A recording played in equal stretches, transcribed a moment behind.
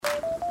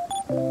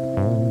Last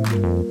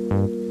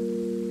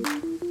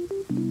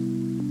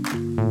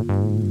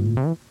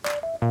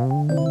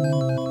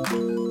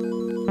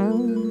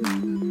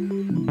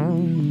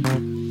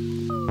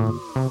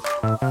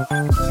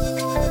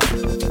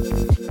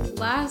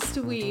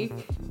week,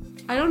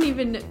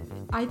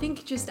 I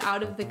think just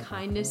out of the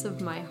kindness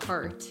of my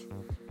heart,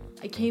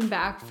 I came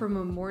back from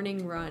a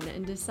morning run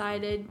and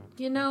decided,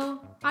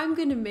 I'm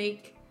gonna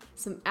make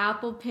some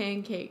apple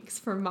pancakes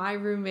for my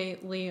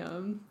roommate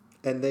Liam.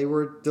 And they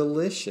were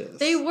delicious.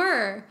 They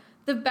were.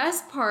 The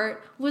best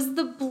part was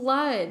the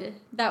blood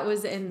that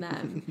was in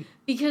them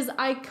because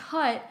I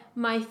cut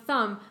my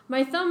thumb.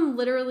 My thumb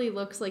literally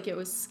looks like it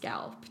was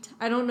scalped.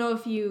 I don't know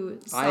if you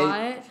saw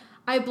it.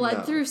 I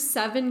bled through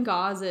 7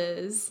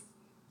 gauzes.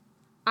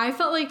 I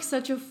felt like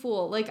such a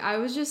fool. Like, I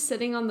was just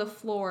sitting on the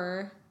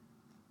floor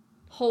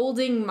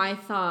holding my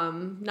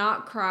thumb,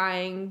 not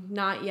crying,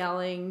 not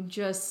yelling,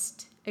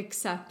 just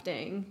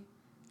accepting.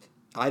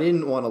 I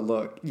didn't want to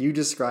look. You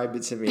described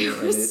it to me.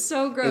 It was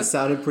so gross. It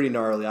sounded pretty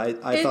gnarly.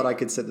 I thought I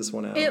could sit this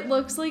one out. It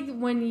looks like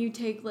when you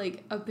take,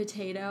 like, a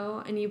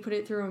potato and you put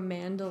it through a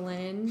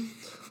mandolin.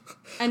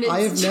 And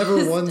I have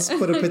never once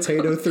put a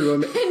potato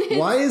through a...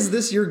 Why is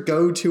this your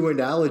go-to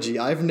analogy?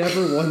 I've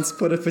never once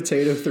put a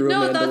potato through a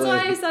mandolin. No, that's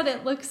why I said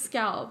it looks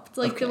scalped.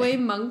 Like, the way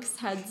monks'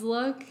 heads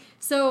look.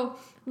 So,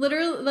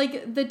 literally,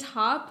 like, the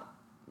top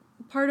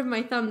part of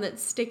my thumb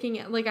that's sticking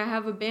out, like I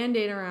have a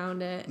Band-Aid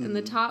around it, and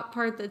the top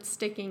part that's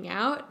sticking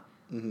out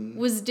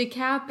was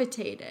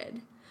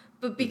decapitated.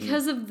 But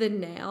because of the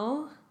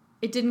nail,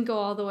 it didn't go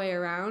all the way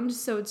around,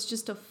 so it's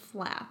just a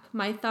flap.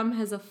 My thumb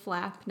has a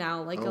flap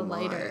now, like a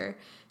lighter.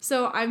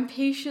 So I'm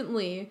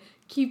patiently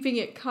keeping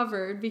it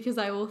covered because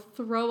I will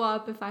throw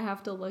up if I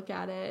have to look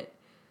at it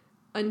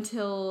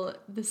until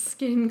the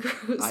skin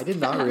grows I did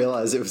not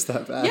realize it was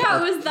that bad.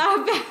 Yeah, it was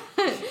that bad.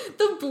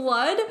 The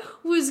blood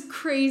was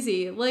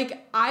crazy.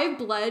 Like, I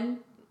bled.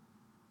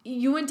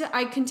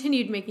 I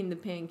continued making the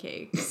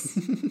pancakes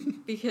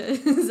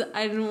because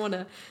I didn't want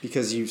to.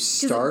 Because you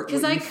start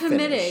because I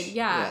committed, finish.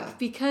 yeah.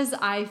 Because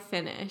I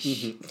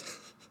finish.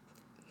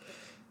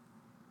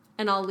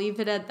 And I'll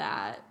leave it at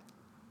that.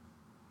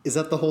 Is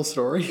that the whole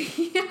story?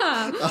 Yeah.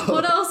 Oh.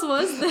 What else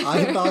was there?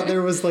 I thought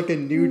there was like a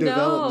new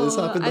development. This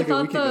happened like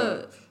a week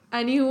ago.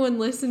 Anyone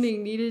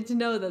listening needed to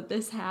know that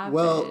this happened.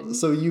 Well,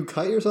 so you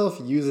cut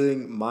yourself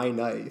using my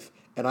knife.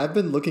 And I've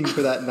been looking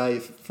for that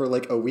knife for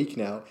like a week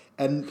now.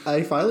 And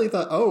I finally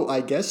thought, oh,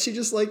 I guess she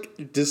just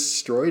like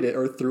destroyed it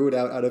or threw it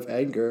out of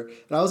anger.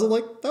 And I was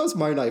like, that was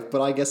my knife.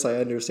 But I guess I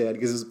understand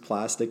because it's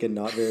plastic and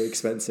not very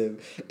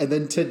expensive. And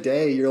then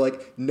today you're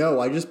like, no,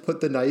 I just put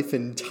the knife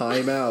in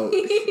timeout.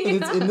 Yeah.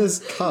 And it's in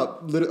this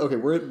cup. Okay,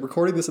 we're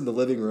recording this in the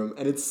living room.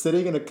 And it's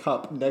sitting in a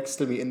cup next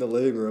to me in the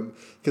living room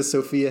because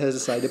Sophia has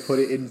decided to put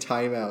it in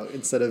timeout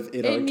instead of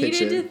in our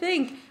kitchen. It needed to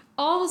think.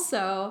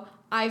 Also,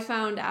 I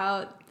found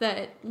out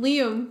that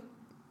Liam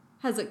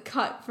has a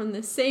cut from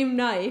the same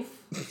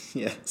knife.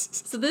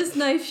 Yes. So this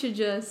knife should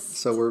just...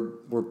 So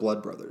we're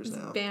blood brothers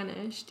now.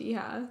 Banished,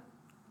 yeah.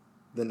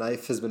 The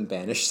knife has been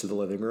banished to the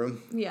living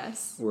room?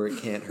 Yes. Where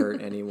it can't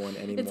hurt anyone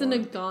anymore. It's in a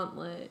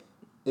gauntlet.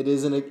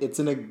 It's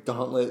in a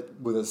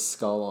gauntlet with a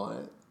skull on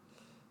it.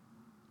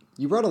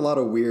 You brought a lot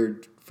of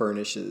weird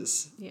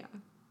furnishes. Yeah.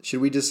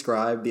 Should we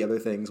describe the other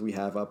things we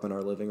have up in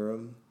our living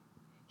room?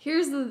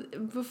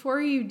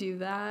 Before you do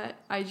that,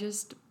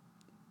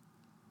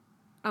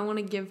 I want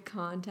to give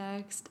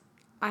context.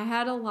 I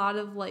had a lot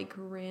of, like,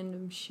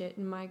 random shit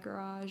in my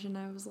garage, and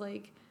I was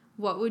like,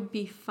 what would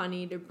be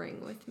funny to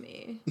bring with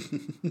me?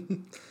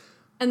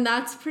 And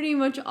that's pretty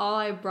much all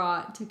I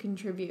brought to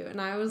contribute.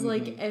 And I was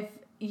like, if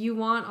you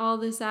want all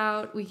this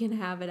out, we can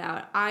have it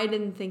out. I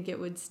didn't think it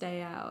would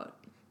stay out.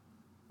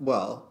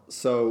 Well,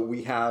 so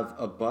we have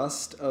a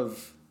bust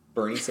of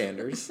Bernie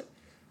Sanders.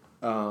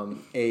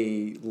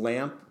 A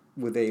lamp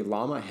with a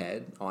llama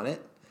head on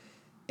it,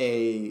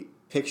 a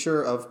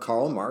picture of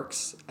Karl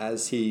Marx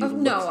as he...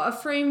 a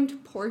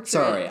framed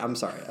portrait. I'm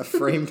sorry. A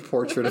framed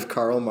portrait of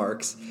Karl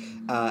Marx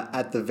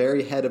at the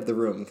very head of the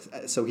room,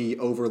 so he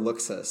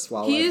overlooks us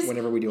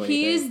whenever we do anything.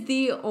 He is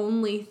the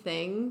only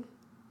thing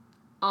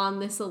on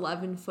this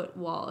 11-foot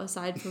wall,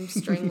 aside from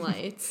string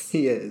lights.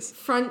 He is.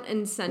 Front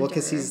and center. Well,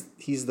 because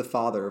he's the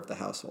father of the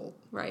household.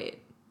 Right.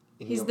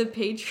 He's the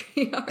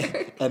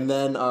patriarch. And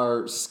then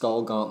our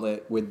skull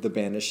gauntlet with the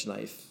banished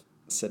knife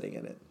sitting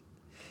in it.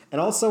 And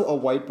also a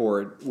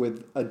whiteboard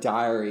with a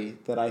diary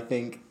that I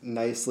think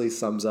nicely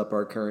sums up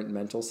our current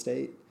mental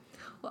state.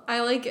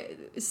 Well,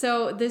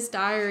 so this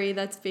diary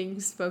that's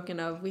being spoken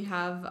of, we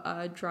have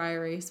a dry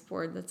erase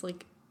board that's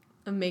like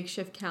a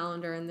makeshift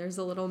calendar, and there's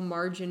a little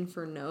margin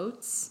for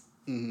notes.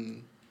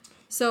 Mm-hmm.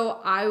 So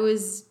I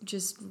was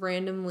just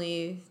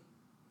randomly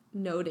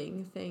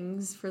noting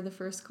things for the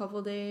first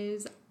couple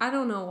days. I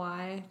don't know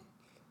why.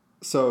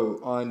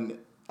 So on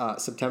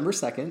September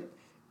 2nd,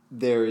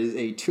 there is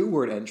a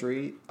 2-word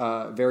entry,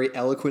 very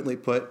eloquently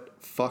put,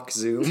 fuck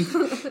Zoom.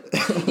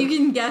 You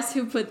can guess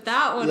who put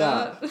that one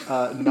up.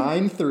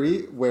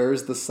 9/3,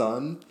 where's the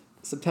sun?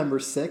 September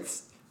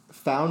 6th,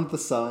 found the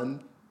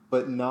sun,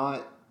 but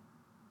not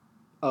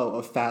Oh,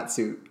 a fat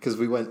suit, because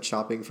we went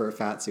shopping for a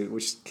fat suit,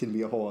 which can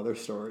be a whole other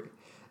story.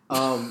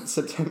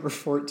 September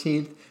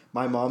 14th,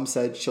 my mom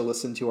said she'll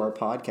listen to our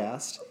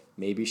podcast.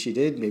 Maybe she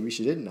did, maybe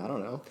she didn't, I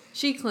don't know.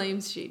 She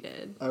claims she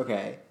did.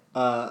 Okay.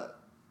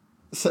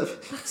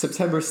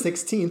 September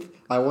 16th,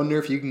 I wonder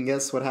if you can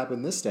guess what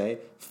happened this day.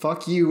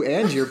 Fuck you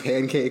and your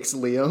pancakes,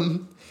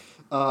 Liam.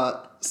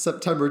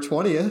 September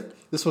 20th,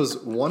 this was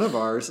one of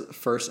ours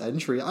first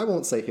entry. I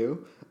won't say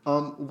who.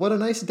 What a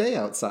nice day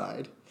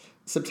outside.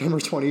 September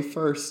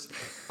 21st,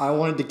 I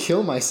wanted to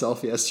kill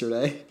myself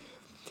yesterday.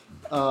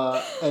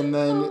 And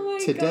then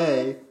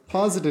today, God.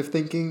 Positive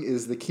thinking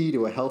is the key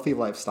to a healthy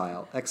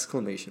lifestyle!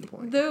 Exclamation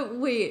point.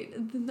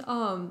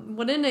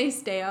 What a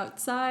nice day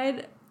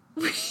outside.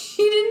 We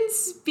didn't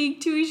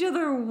speak to each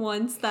other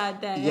once that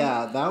day.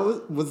 Yeah,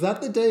 that was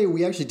that the day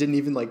we actually didn't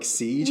even like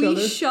see each other?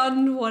 We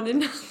shunned one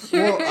another.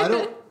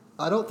 Well,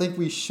 I don't think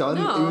we shunned.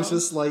 No. It was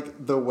just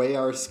like the way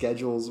our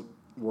schedules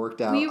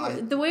worked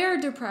out. The way our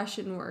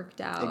depression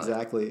worked out.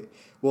 Exactly.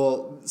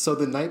 Well, so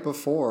the night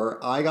before,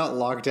 I got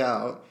locked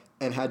out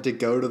and had to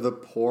go to the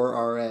poor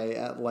RA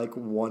at like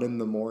 1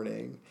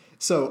 a.m.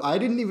 So I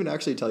didn't even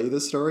actually tell you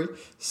this story.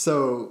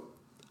 So,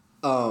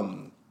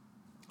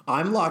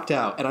 I'm locked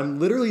out and I'm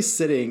literally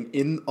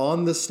sitting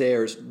on the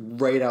stairs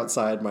right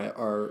outside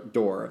our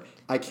door.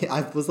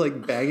 I was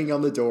like banging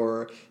on the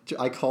door.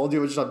 I called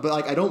you, but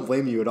like I don't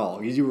blame you at all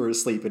because you were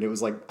asleep and it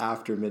was like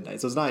after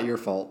midnight. So it's not your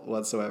fault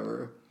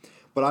whatsoever.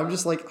 But I'm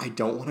just like, I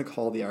don't want to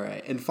call the RA.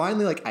 And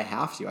finally, like, I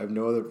have to. I have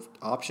no other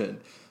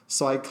option.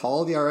 So I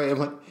call the RA. I'm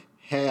like,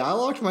 hey, I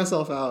locked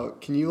myself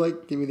out. Can you,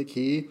 like, give me the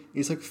key? And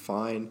he's like,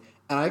 fine.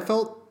 And I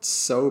felt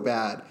so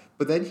bad.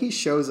 But then he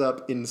shows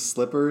up in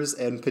slippers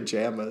and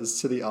pajamas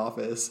to the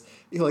office.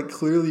 He, like,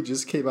 clearly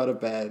just came out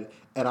of bed.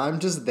 And I'm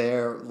just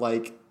there,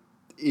 like,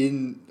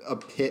 in a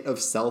pit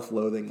of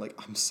self-loathing. Like,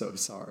 I'm so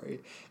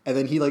sorry. And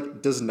then he,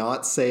 like, does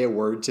not say a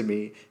word to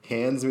me,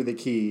 hands me the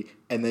key,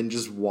 and then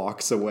just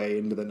walks away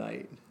into the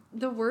night.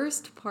 The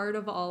worst part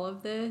of all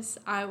of this,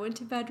 I went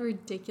to bed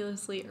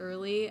ridiculously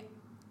early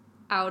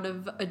out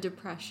of a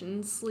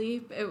depression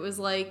sleep. It was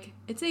like,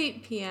 it's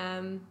 8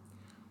 p.m.,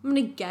 I'm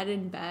going to get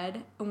in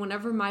bed, and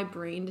whenever my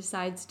brain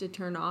decides to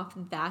turn off,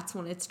 that's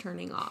when it's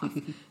turning off.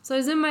 So I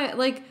was in my,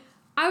 like,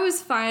 I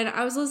was fine.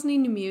 I was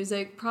listening to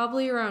music,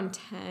 probably around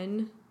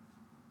 10.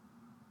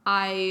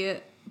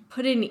 I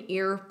put in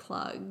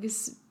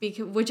earplugs,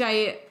 which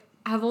I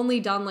have only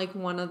done, like,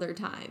 one other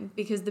time,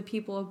 because the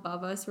people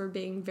above us were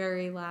being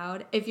very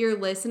loud. If you're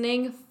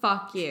listening,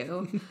 fuck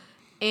you.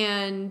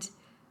 And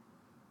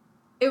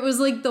it was,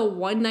 like, the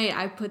one night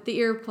I put the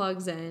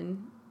earplugs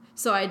in,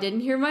 so I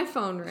didn't hear my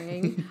phone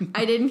ring.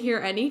 I didn't hear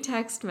any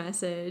text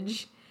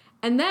message.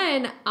 And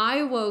then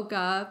I woke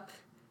up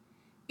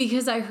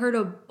because I heard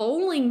a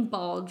bowling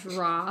ball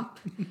drop.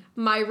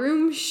 My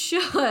room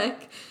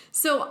shook.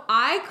 So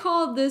I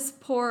called this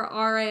poor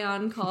RA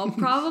on call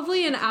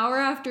probably an hour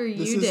after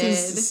you did.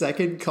 This is his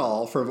second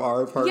call from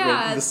our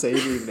apartment the same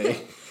evening.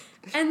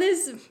 And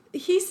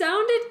he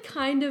sounded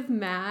kind of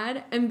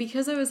mad. And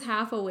because I was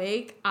half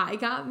awake, I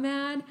got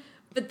mad.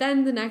 But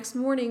then the next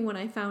morning when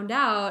I found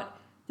out,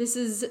 this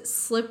is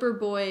Slipper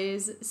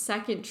Boy's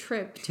second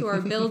trip to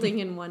our building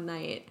in one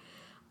night.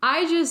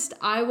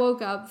 I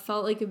woke up,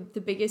 felt like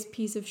the biggest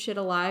piece of shit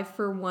alive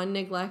for one,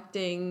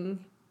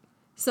 neglecting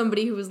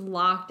somebody who was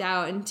locked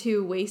out, and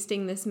two,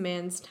 wasting this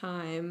man's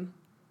time.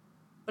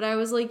 But I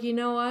was like, you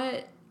know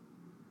what?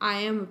 I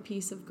am a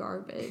piece of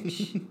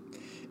garbage.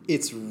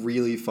 It's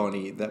really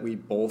funny that we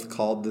both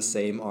called the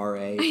same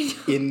RA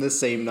in the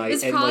same night.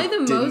 It's probably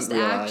the most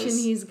action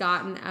he's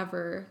gotten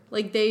ever.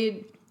 Like,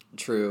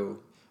 True.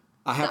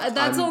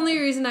 That's the only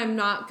reason I'm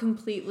not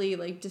completely,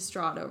 like,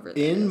 distraught over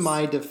this. In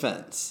my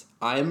defense,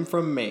 I'm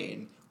from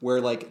Maine, where,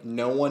 like,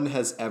 no one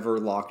has ever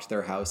locked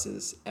their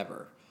houses,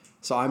 ever.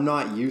 So I'm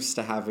not used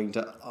to having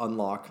to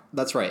unlock.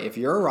 That's right. If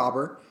you're a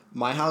robber,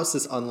 my house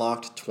is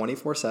unlocked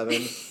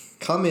 24/7.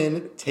 Come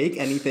in, take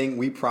anything.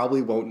 We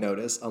probably won't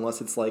notice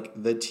unless it's, like,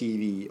 the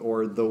TV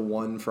or the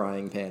one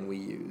frying pan we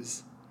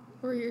use.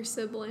 Or your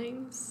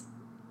siblings.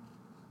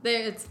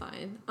 It's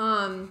fine.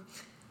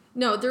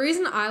 No, the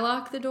reason I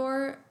lock the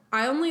door...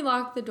 I only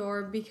lock the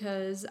door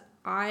because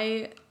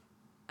I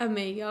am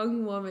a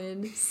young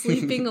woman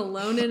sleeping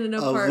alone in an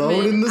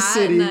apartment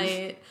at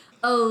night.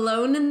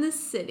 Alone in the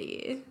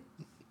city.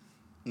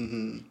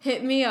 Mm-hmm.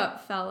 Hit me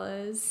up,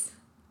 fellas.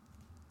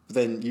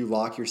 Then you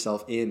lock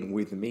yourself in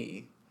with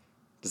me.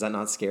 Does that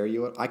not scare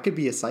you? I could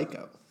be a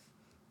psycho.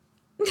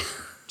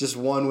 Just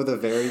one with a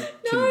very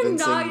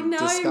convincing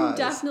disguise. I'm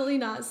definitely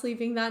not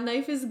sleeping. That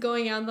knife is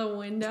going out the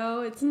window.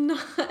 It's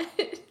not...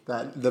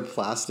 The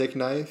plastic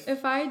knife?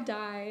 If I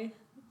die,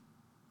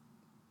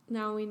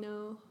 now we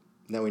know.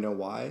 Now we know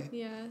why?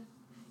 Yeah.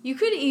 You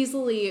could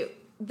easily...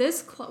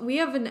 we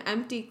have an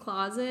empty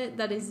closet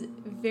that is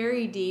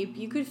very deep.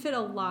 You could fit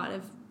a lot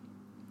of...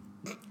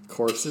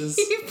 corpses?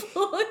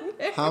 People in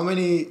there. How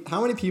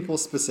many people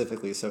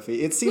specifically,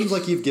 Sophie? It seems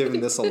like you've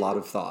given this a lot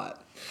of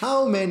thought.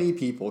 How many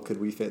people could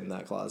we fit in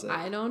that closet?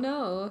 I don't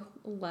know.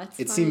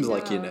 It seems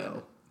like you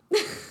know.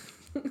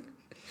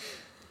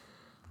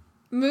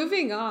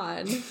 Moving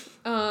on.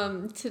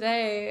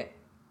 Today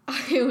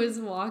I was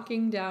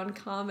walking down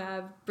Comm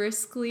Ave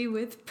briskly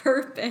with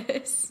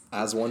purpose.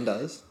 As one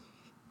does.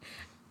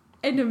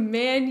 And a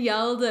man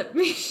yelled at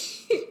me.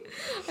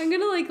 I'm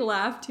gonna like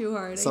laugh too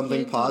hard.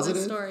 Something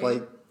positive?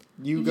 Like,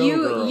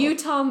 girl. You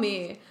tell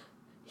me.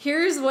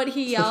 Here's what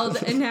he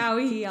yelled and how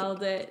he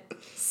yelled it.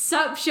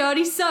 Sup,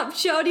 shorty, sup,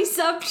 shorty,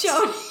 sup,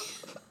 shorty.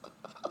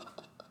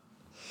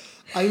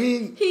 I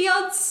mean... He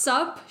yelled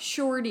sup,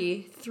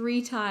 shorty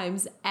 3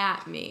 times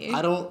at me.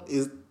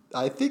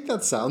 I think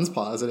that sounds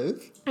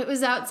positive. It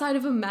was outside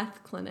of a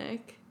meth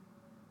clinic.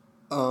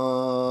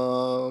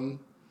 Well,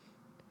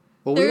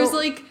 there's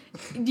like...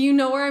 Do you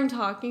know where I'm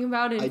talking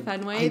about in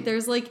Fenway?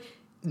 There's like...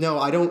 No,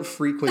 I don't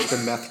frequent the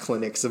meth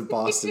clinics of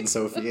Boston,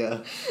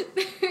 Sophia.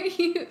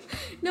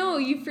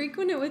 You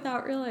frequent it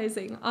without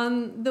realizing.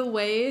 On the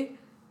way,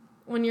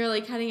 when you're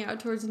like heading out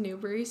towards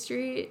Newbury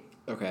Street.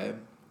 Okay.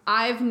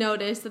 I've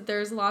noticed that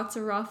there's lots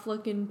of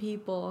rough-looking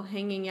people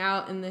hanging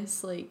out in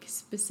this like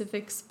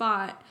specific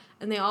spot,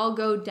 and they all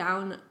go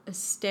down a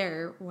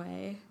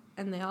stairway,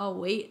 and they all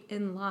wait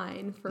in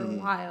line for a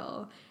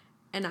while.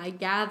 And I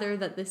gather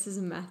that this is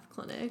a meth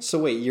clinic. So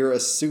wait, you're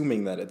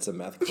assuming that it's a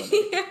meth clinic?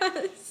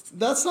 Yes.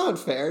 That's not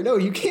fair. No,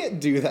 you can't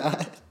do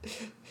that.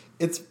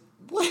 It's...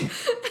 What?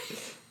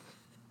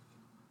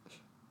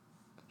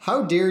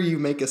 How dare you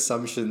make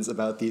assumptions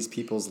about these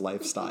people's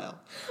lifestyle?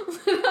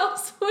 What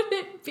else would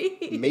it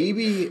be?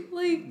 Maybe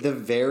the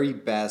very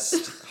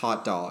best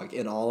hot dog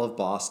in all of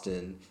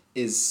Boston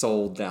is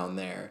sold down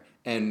there.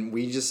 And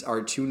we just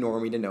are too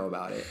normie to know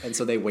about it. And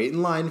so they wait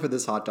in line for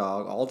this hot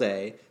dog all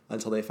day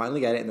until they finally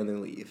get it and then they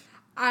leave.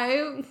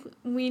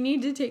 We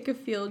need to take a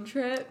field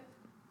trip.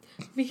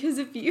 Because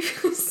if you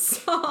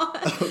saw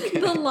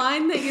the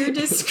line that you're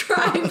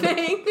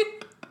describing...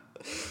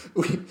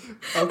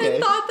 Okay. I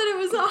thought that it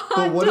was a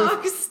hot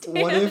dog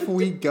stand. What if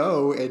we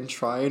go and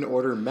try and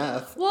order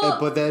meth,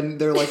 but then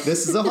they're like,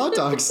 this is a hot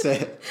dog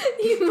stand?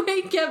 You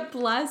might get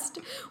blessed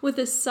with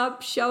a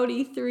sup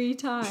shouty 3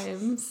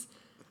 times.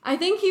 I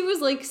think he was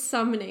like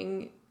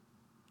summoning.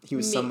 He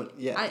was summoning,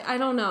 yeah. I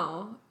don't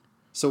know.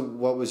 So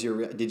what was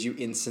did you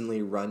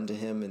instantly run to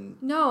him and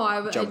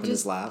jump in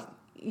his lap?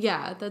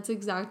 Yeah, that's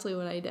exactly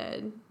what I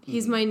did.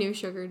 He's my new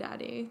sugar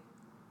daddy.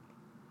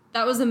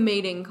 That was a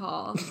mating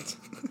call.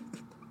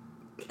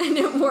 And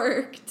it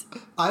worked.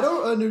 I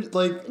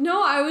don't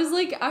No, I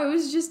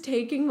was just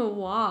taking a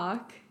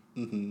walk.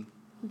 Mm-hmm.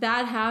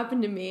 That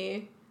happened to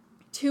me.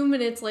 2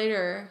 minutes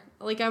later,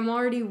 I'm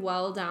already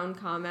well down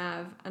Comm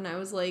Ave, and I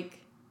was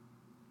like,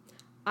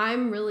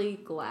 I'm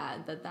really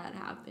glad that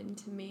happened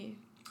to me.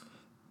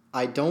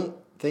 I don't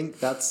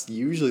think that's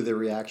usually the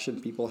reaction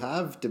people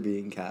have to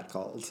being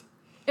catcalled.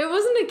 It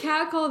wasn't a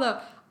catcall, though.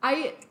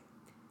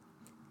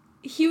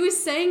 He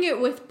was saying it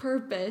with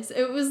purpose.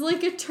 It was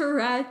like a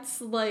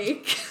Tourette's,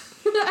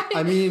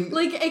 I mean...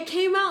 it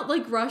came out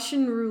like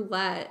Russian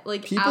roulette,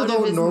 people out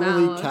of his don't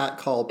normally mouth.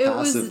 catcall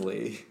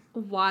passively. It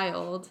was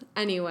wild.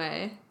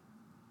 Anyway,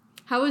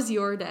 how was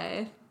your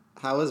day?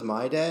 How was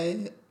my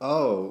day?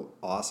 Oh,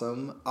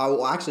 awesome. Oh,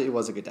 well, actually, it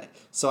was a good day.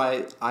 So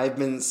I've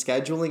been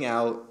scheduling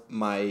out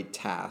my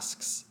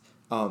tasks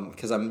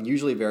because I'm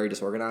usually very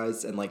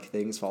disorganized and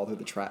things fall through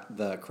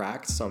the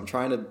cracks. So I'm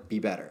trying to be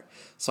better.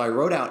 So I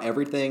wrote out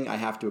everything I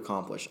have to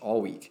accomplish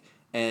all week.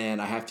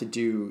 And I have to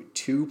do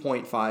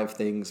 2.5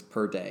 things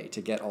per day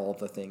to get all of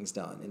the things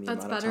done in the amount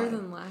of time. That's better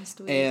than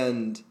last week.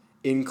 And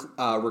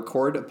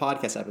record a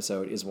podcast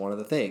episode is one of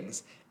the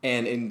things.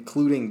 And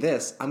including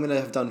this, I'm going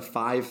to have done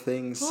 5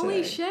 things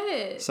Holy today.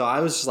 Shit. So I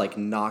was just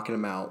knocking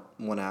them out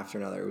one after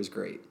another. It was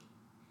great.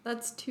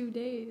 That's 2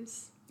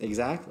 days.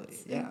 Exactly.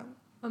 Yeah.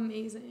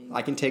 Amazing.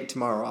 I can take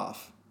tomorrow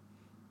off.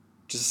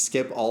 Just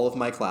skip all of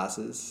my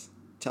classes.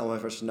 Tell my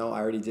professor, no, I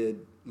already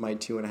did my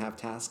 2.5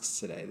 tasks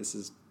today. This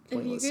is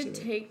pointless. If you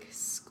could take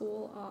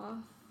school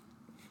off,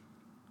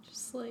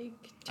 just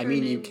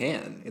you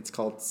can. It's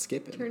called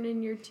skipping. Turn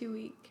in your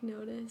 2-week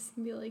notice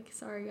and be like,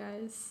 sorry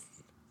guys.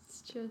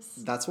 It's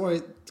just... That's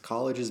why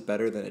college is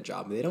better than a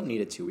job. They don't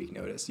need a 2-week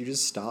notice. You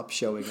just stop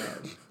showing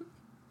up.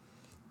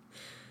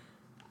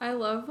 I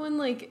love when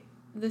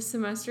the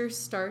semester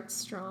starts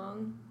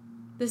strong.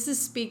 This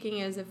is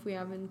speaking as if we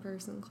have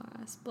in-person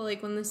class.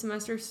 But when the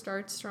semester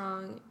starts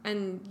strong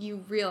and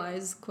you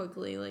realize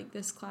quickly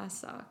this class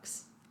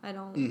sucks. I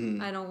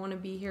don't want to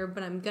be here,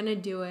 but I'm going to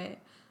do it.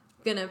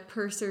 I'm going to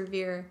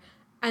persevere.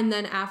 And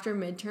then after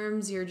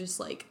midterms, you're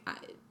just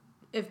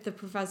if the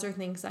professor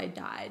thinks I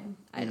died,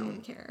 I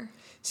don't care.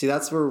 See,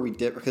 that's where we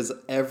differ because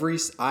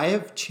I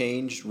have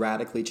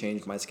radically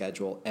changed my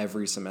schedule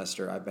every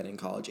semester I've been in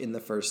college in the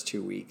first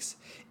 2 weeks.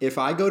 If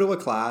I go to a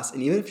class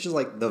and even if it's just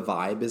the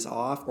vibe is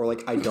off or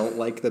I don't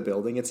like the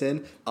building it's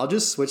in, I'll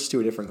just switch to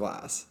a different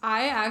class.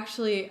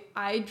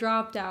 I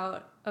dropped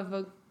out of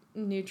a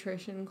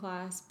nutrition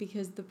class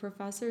because the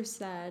professor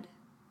said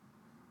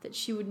that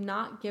she would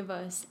not give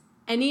us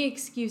any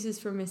excuses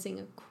for missing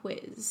a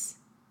quiz.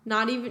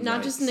 Not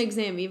just an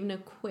exam, even a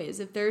quiz.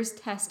 If there's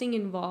testing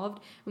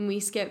involved and we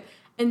skip.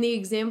 And the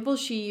example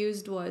she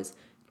used was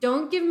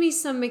Don't give me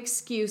some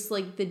excuse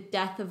like the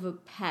death of a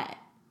pet.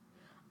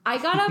 I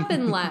got up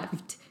and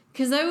left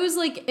because I was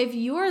like, if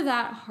you are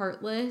that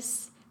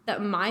heartless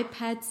that my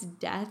pet's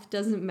death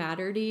doesn't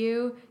matter to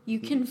you, you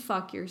can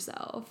fuck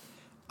yourself.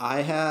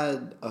 I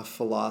had a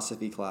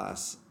philosophy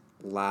class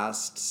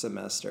last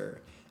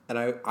semester, and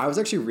I was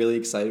actually really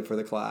excited for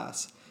the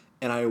class.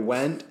 And I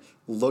went,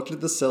 looked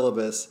at the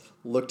syllabus,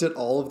 looked at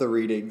all of the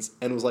readings,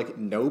 and was like,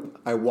 nope.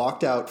 I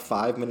walked out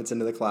 5 minutes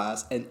into the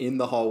class, and in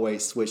the hallway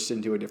switched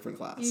into a different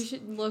class.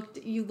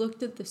 You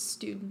looked at the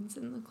students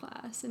in the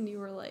class, and you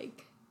were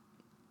like,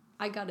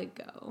 I gotta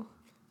go.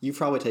 You've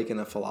probably taken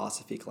a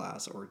philosophy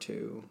class or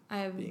two. I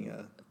have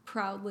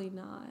proudly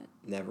not.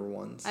 Never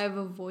once. I have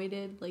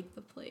avoided like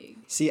the plague.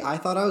 See, I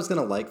thought I was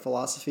gonna like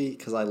philosophy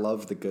because I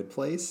love The Good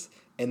Place,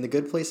 and The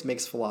Good Place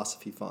makes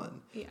philosophy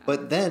fun. Yeah.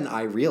 But then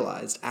I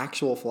realized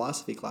actual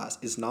philosophy class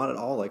is not at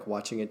all like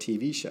watching a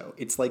TV show.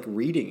 It's like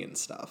reading and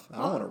stuff. I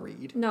don't want to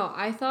read. No,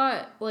 I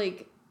thought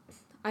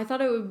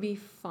it would be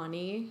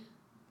funny.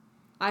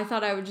 I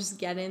thought I would just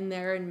get in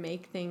there and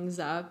make things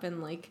up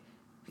and like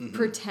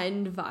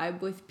pretend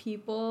vibe with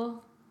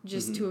people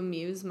just to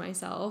amuse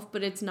myself,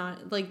 but it's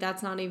not like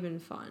that's not even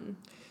fun.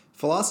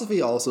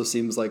 Philosophy also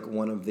seems like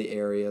one of the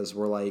areas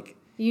where like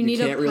you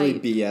can't really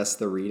BS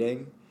the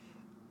reading.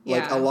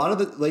 Like a lot of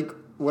the like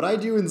what I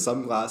do in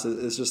some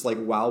classes is just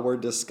like while we're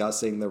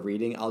discussing the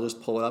reading, I'll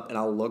just pull it up and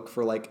I'll look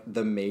for like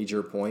the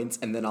major points,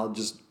 and then I'll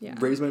just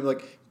raise my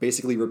like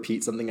basically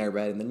repeat something I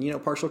read, and then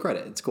partial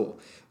credit. It's cool.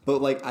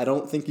 But like I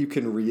don't think you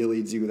can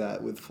really do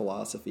that with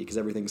philosophy because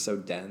everything's so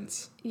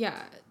dense.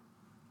 Yeah.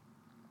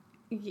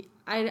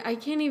 I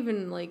can't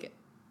even like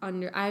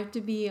I have to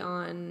be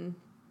on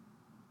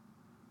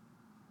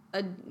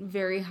a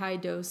very high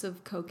dose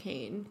of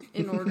cocaine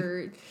in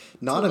order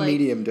not to, a like,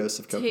 medium dose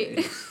of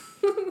cocaine.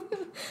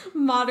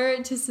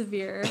 Moderate to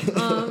severe.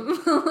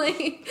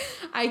 Like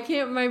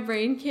my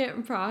brain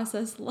can't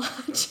process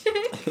logic.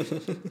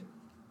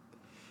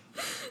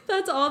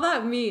 That's all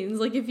that means.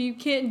 Like, if you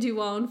can't do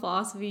well in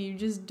philosophy, you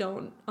just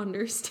don't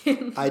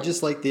understand. I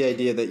just like the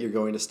idea that you're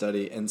going to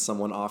study and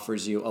someone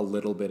offers you a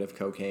little bit of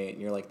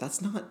cocaine. You're like,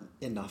 that's not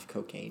enough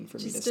cocaine for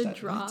me to study. Just a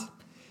drop. What?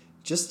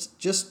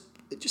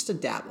 Just a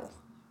dabble.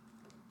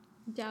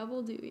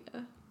 Dabble, do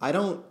ya?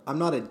 I'm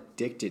not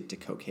addicted to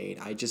cocaine.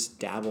 I just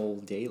dabble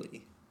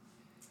daily.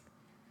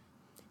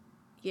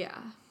 Yeah.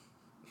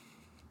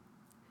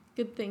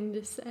 Good thing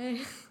to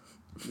say.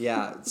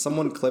 Yeah,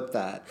 someone clip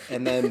that.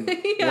 And then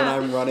when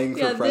I'm running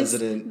for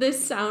president...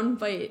 This sound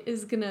bite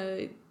is going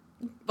to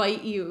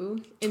bite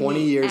you in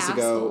 20 years asshole.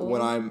 ago,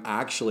 when I'm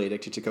actually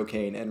addicted to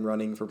cocaine and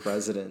running for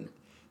president,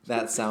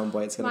 that sound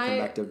bite's going to come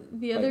back to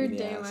The other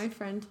day, my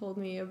friend told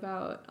me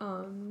about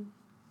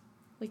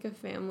like a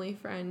family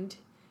friend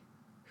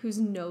whose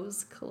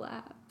nose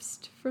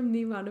collapsed from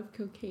the amount of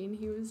cocaine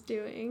he was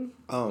doing.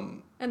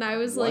 And I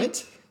was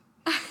what?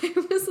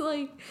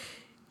 like...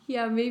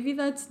 Yeah, maybe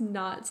that's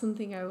not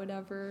something I would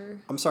ever...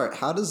 I'm sorry,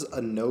 how does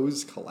a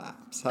nose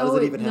collapse? How does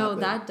it even happen? No,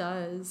 that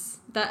does.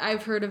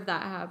 I've heard of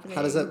that happening.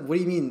 How does that... What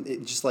do you mean?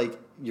 It just like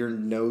your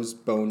nose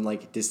bone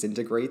like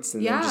disintegrates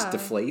and then just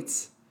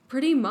deflates?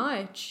 Pretty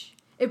much.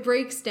 It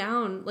breaks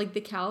down like the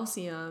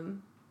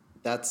calcium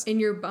in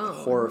your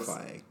bones.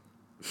 Horrifying.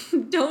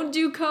 Don't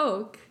do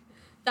coke.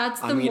 That's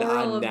the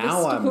moral of the story.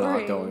 Now I'm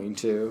not going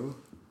to.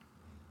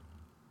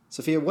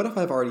 Sophia, what if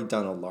I've already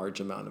done a large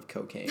amount of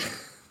cocaine?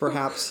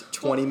 Perhaps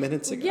 20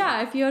 minutes ago.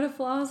 Yeah, if you had a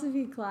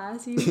philosophy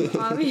class, you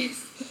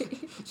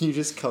obviously... You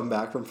just come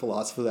back from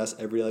philosophy class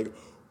every day like,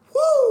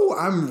 woo,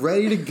 I'm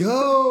ready to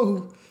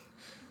go.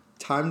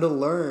 Time to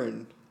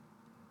learn.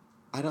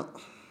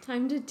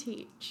 Time to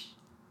teach.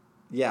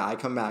 Yeah, I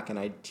come back and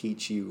I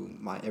teach you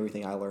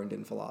everything I learned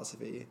in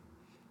philosophy.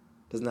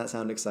 Doesn't that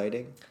sound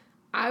exciting?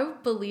 I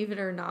believe it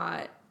or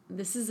not,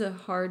 this is a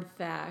hard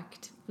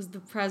fact, was the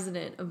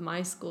president of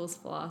my school's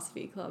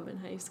philosophy club in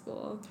high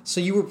school.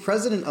 So you were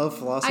president of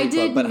philosophy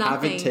club, but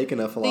haven't taken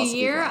a philosophy class. The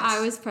year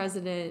I was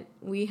president,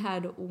 we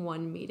had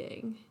one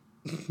meeting.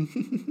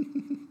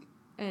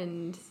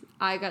 And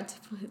I got to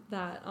put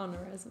that on a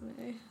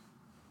resume.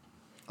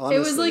 Honestly, it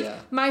was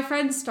like, my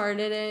friend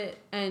started it,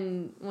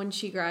 and when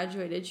she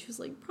graduated, she was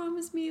like,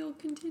 promise me you'll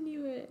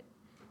continue it.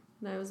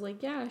 And I was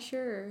like, yeah,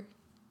 sure.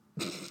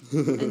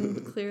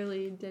 And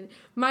clearly didn't.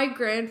 My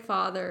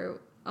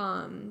grandfather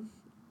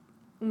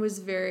was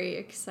very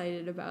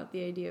excited about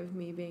the idea of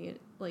me being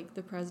like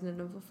the president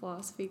of a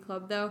philosophy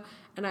club, though,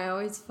 and I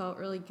always felt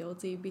really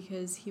guilty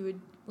because he would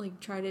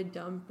like try to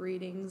dump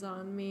readings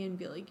on me and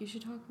be like, you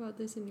should talk about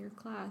this in your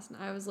class, and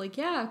I was like,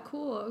 yeah,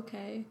 cool,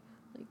 okay.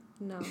 Like,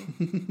 no.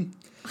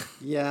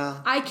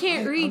 Yeah. I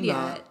can't read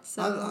yet,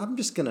 so I'm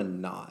just gonna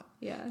not.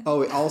 Yeah.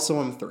 Oh, also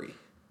I'm 3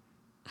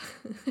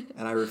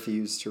 and I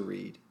refuse to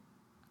read.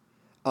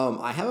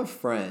 I have a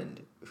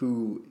friend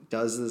who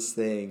does this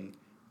thing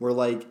where,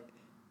 like,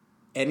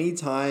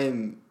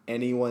 anytime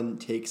anyone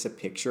takes a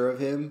picture of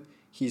him,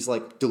 he's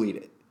like, delete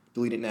it.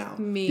 Delete it now.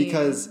 Me.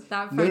 Because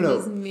that friend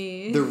is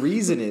me. The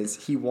reason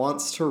is he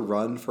wants to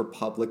run for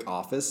public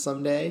office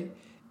someday,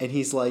 and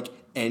he's like,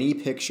 any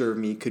picture of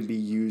me could be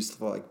used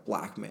for like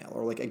blackmail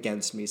or like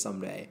against me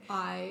someday.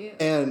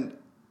 And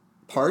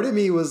part of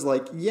me was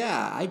like,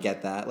 yeah, I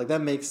get that. Like,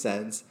 that makes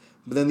sense.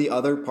 But then the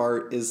other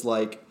part is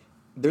like,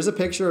 there's a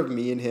picture of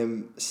me and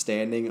him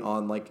standing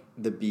on like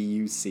the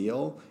BU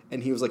seal,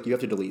 and he was like, you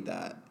have to delete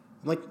that.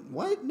 I'm like,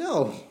 what?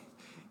 No.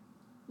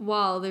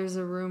 Well, there's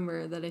a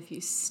rumor that if you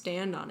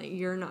stand on it,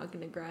 you're not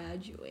going to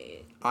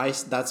graduate.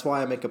 That's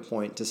why I make a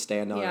point to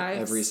stand on it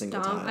every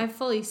single time. I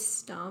fully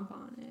stomp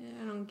on it.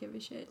 I don't give a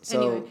shit.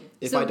 So anyway,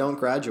 if I don't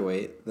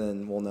graduate,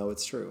 then we'll know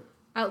it's true.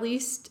 At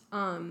least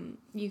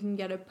you can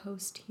get a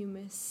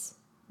posthumous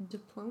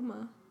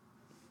diploma.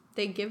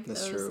 They give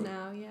That's those true.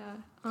 now, yeah.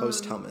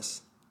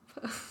 Posthumous.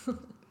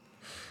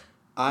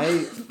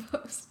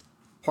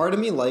 Part of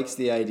me likes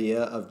the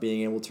idea of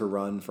being able to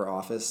run for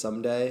office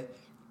someday,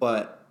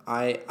 but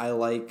I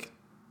like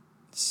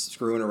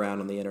screwing around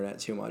on the internet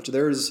too much.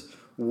 There's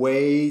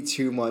way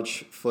too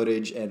much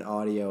footage and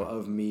audio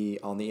of me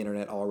on the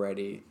internet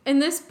already. In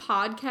this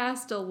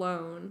podcast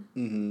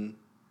alone,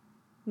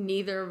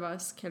 neither of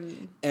us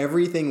can...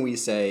 Everything we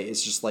say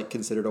is just like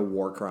considered a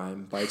war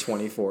crime by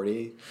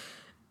 2040.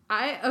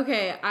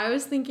 I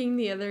was thinking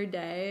the other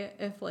day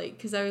if like,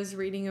 because I was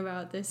reading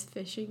about this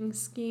phishing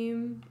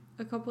scheme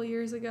a couple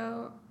years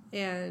ago,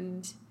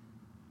 and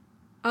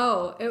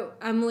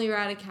Emily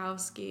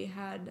Ratajkowski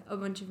had a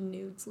bunch of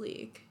nudes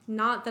leak.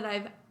 Not that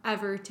I've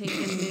ever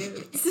taken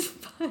nudes,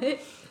 but...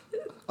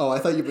 Oh, I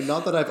thought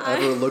not that I've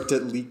ever looked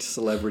at leaked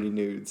celebrity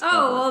nudes.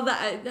 Oh,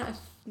 well,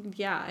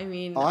 yeah, I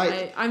mean,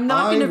 I'm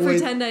not going to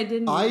pretend I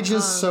didn't. I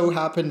just so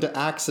happened to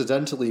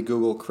accidentally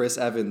Google Chris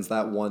Evans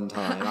that one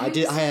time. I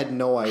had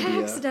no idea.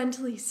 I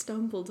accidentally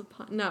stumbled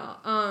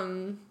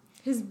upon...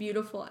 his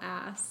beautiful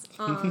ass.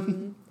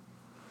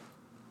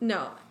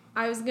 No,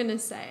 I was going to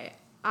say...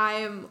 I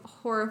am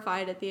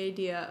horrified at the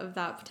idea of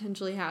that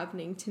potentially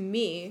happening to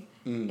me.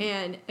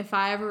 And if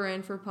I ever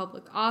ran for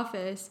public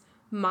office,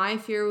 my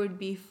fear would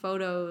be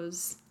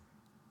photos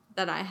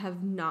that I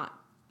have not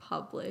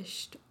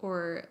published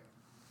or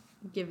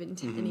given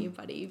to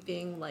anybody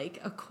being, like,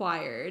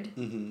 acquired.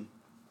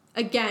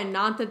 Again,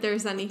 not that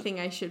there's anything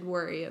I should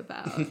worry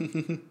about.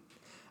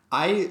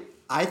 I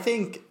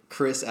think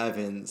Chris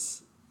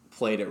Evans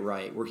played it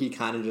right, where he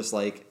kind of just,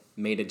 like,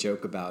 made a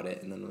joke about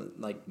it and then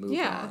like moved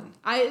on.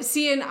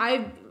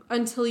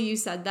 Until you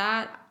said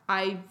that,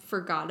 I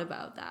forgot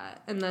about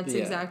that, and that's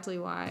exactly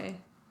why.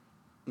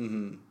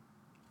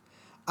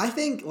 I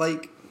think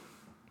like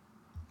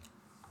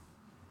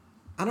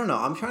I don't know.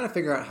 I'm trying to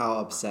figure out how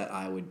upset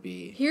I would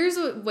be.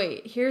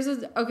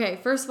 Okay,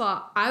 first of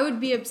all, I would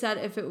be upset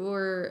if it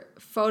were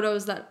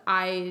photos that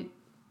I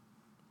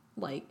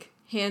like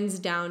hands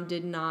down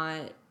did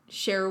not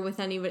share with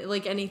anybody,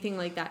 like anything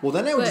like that. Well,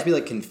 then I would just be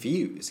like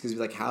confused because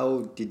like,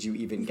 how did you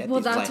even get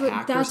these?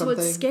 That's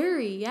what's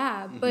scary,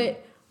 yeah.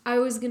 But I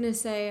was gonna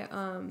say,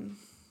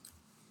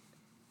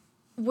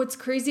 what's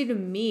crazy to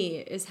me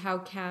is how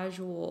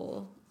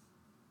casual,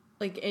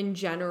 like in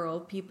general,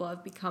 people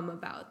have become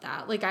about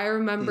that. Like I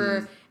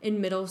remember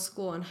in middle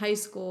school and high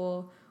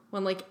school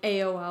when like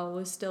AOL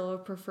was still a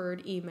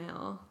preferred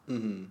email.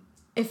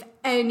 If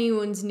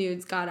anyone's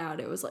nudes got out,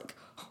 it was like,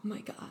 oh my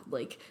god,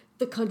 like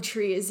the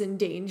country is in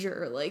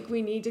danger, like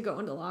we need to go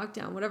into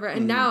lockdown, whatever.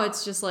 And now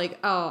it's just like,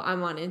 oh,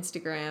 I'm on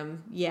Instagram.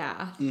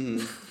 Yeah.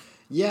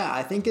 Yeah,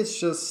 I think it's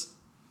just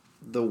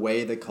the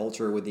way the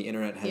culture with the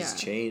internet has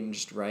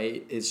changed,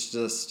 right? It's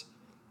just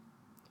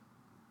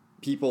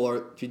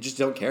people just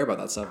don't care about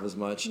that stuff as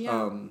much.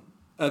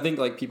 I think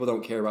like people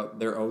don't care about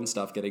their own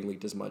stuff getting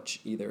leaked as much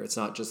either. It's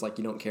not just like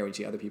you don't care when you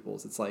see other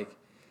people's. It's like,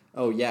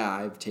 oh yeah,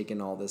 I've taken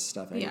all this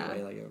stuff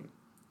anyway. Like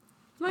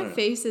my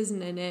face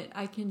isn't in it.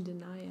 I can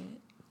deny it.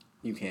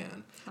 You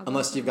can.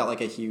 Unless you've got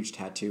like a huge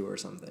tattoo or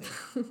something.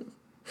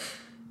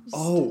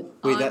 Oh,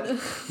 wait,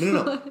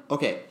 No.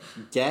 Okay,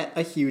 get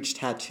a huge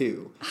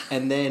tattoo.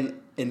 And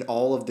then in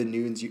all of the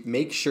nudes, you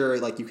make sure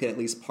like you can at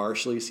least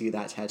partially see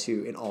that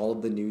tattoo in all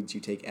of the nudes you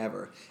take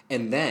ever.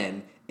 And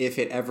then if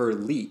it ever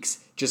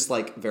leaks, just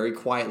like very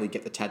quietly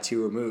get the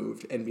tattoo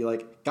removed and be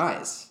like,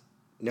 guys,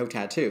 no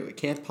tattoo. It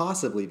can't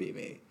possibly be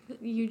me.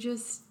 You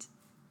just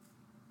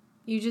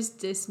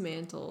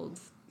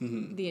dismantled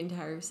the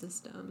entire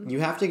system. You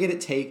have to get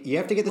it You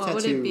have to get the tattoo.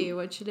 What would it be?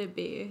 What should it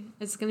be?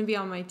 It's going to be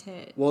on my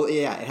tit. Well,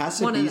 yeah, it has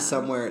to be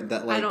somewhere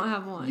that like I don't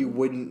have one. You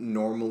wouldn't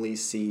normally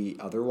see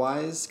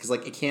otherwise, because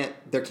like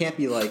there can't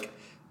be like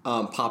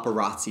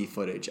paparazzi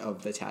footage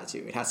of the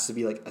tattoo. It has to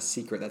be like a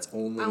secret that's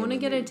only. I want to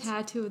get a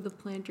tattoo of the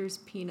Planters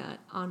peanut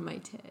on my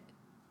tit.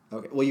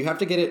 Okay, well, you have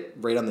to get it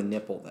right on the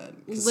nipple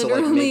then.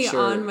 Literally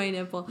on my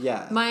nipple.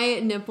 Yeah. My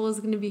nipple is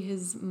going to be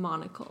his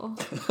monocle.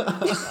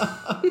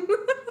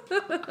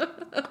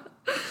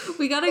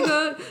 We got to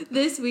go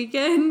this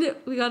weekend.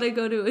 We got to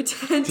go to a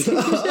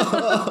tattoo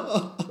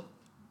shop.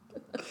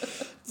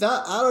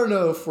 That I don't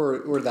know if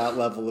we're that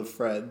level of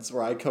friends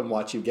where I come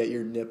watch you get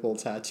your nipple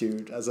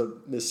tattooed as a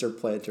Mr.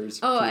 Planter's.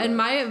 Oh, peanut.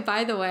 and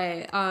by the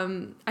way,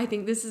 I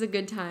think this is a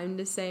good time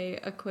to say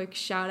a quick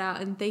shout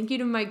out and thank you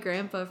to my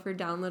grandpa for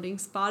downloading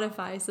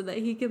Spotify so that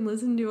he can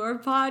listen to our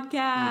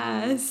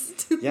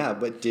podcast. Yeah,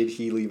 but did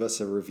he leave us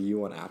a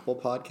review on Apple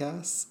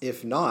Podcasts?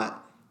 If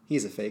not,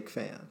 he's a fake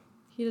fan.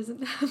 He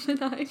doesn't have an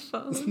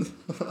iPhone.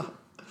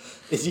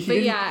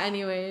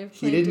 Anyway.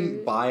 He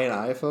didn't buy an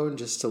iPhone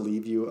just to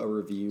leave you a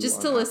review.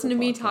 Just to listen to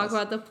me talk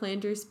about the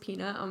Planters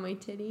peanut on my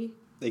titty.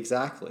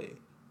 Exactly.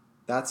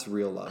 That's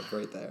real love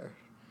right there.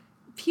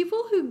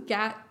 People who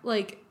get,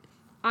 like,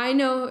 I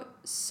know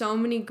so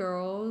many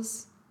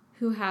girls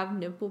who have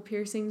nipple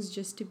piercings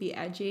just to be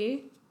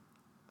edgy.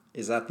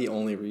 Is that the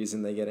only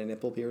reason they get a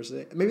nipple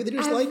piercing? Maybe they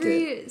just like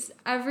it.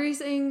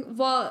 Everything,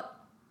 well,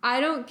 I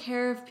don't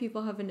care if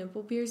people have a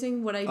nipple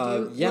piercing. What I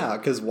do... yeah,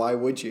 because why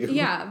would you?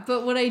 Yeah,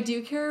 but what I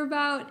do care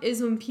about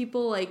is when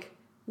people, like,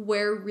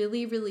 wear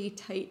really, really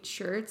tight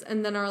shirts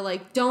and then are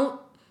like,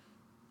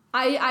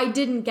 I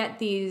didn't get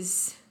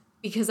these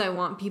because I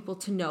want people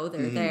to know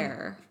they're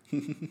there.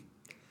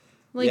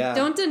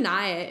 Don't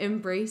deny it.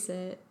 Embrace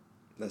it.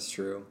 That's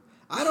true.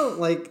 I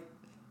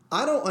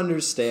don't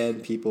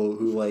understand people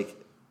who, like,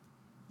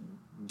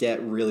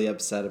 get really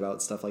upset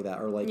about stuff like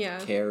that or, like,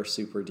 care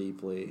super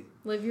deeply.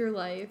 Live your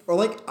life. Or,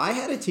 like, I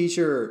had a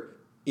teacher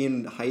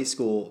in high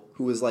school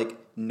who was like,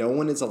 no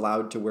one is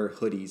allowed to wear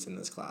hoodies in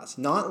this class.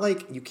 Not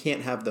like you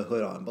can't have the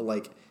hood on, but,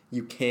 like,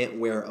 you can't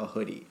wear a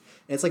hoodie.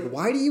 And it's like,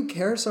 why do you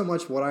care so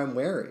much what I'm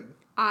wearing?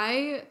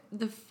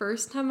 The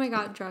first time I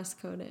got dress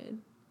coded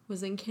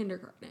was in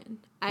kindergarten.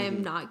 I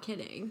am not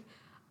kidding.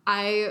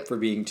 For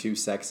being too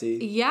sexy?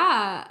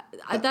 Yeah,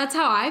 that's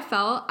how I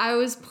felt. I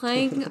was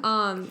playing,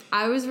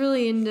 I was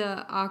really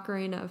into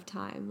Ocarina of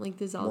Time, like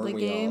the Zelda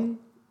game.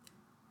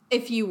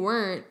 If you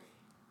weren't,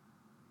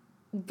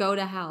 go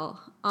to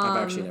hell.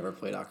 I've actually never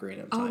played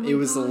Ocarina of Time. It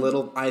was God. A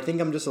little, I think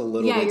I'm just a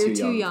little bit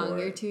too young. Yeah,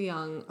 you're too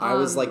young. I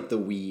was like the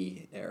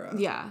Wii era.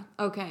 Yeah,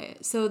 okay.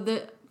 So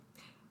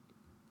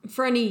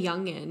for any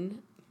youngin',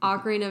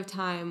 Ocarina of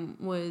Time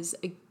was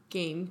a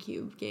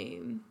GameCube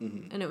game,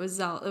 and it was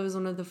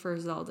one of the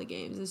first Zelda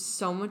games. It was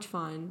so much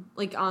fun,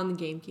 like on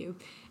the GameCube,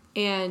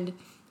 and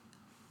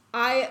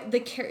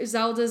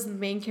Zelda's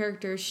main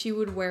character, she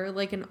would wear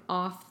like an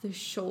off the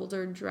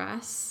shoulder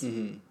dress,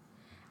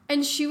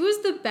 and she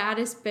was the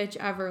baddest bitch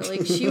ever.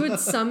 Like she would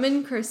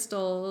summon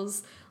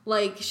crystals.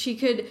 Like she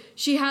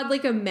had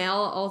like a male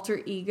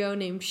alter ego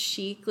named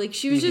Sheik. Like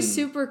she was just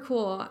super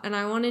cool and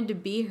I wanted to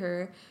be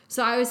her.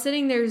 So I was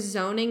sitting there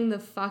zoning the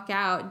fuck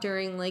out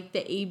during like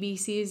the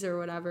ABCs or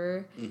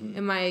whatever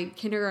in my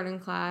kindergarten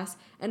class.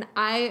 And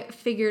I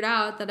figured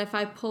out that if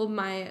I pulled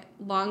my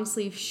long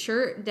sleeve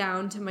shirt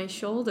down to my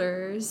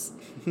shoulders,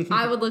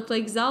 I would look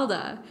like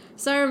Zelda.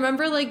 So I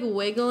remember like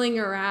wiggling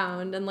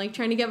around and like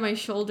trying to get my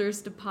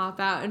shoulders to pop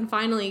out. And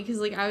finally,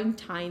 because like I'm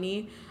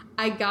tiny,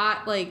 I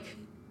got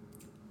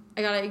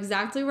it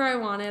exactly where I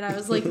wanted. I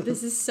was like,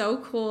 this is so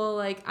cool.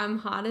 Like, I'm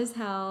hot as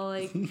hell.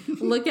 Like,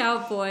 look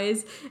out,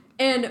 boys.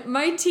 And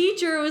my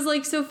teacher was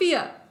like,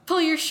 Sophia, pull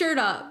your shirt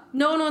up.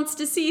 No one wants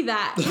to see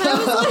that. And I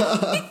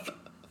was like,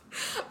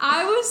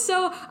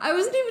 I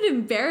wasn't even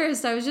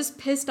embarrassed. I was just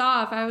pissed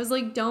off. I was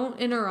like, don't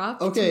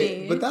interrupt me.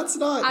 Okay, but that's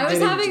not I was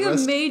having a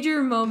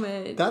major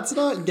moment. That's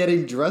not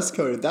getting dress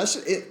coded. That's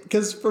it,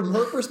 because from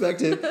her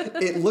perspective,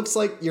 it looks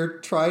like you're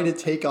trying to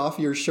take off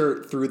your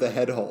shirt through the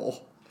head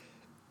hole.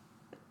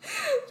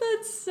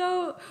 That's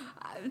so...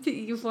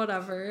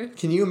 whatever.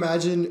 Can you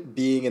imagine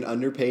being an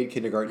underpaid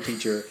kindergarten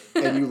teacher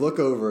and you look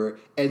over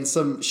and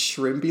some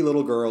shrimpy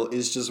little girl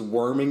is just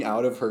worming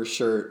out of her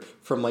shirt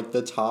from like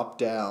the top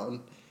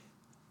down?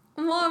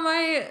 Well,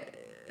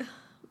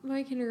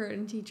 my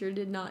kindergarten teacher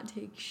did not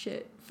take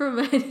shit from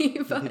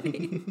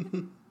anybody.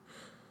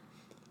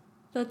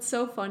 That's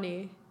so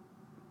funny.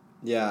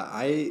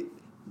 Yeah,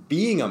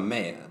 being a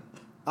man,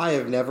 I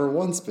have never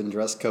once been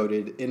dress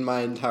coded in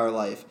my entire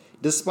life.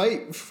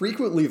 Despite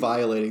frequently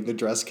violating the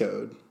dress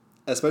code,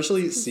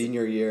 especially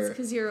senior year. It's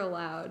because you're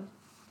allowed.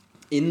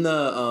 In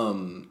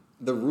the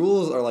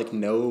rules are like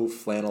no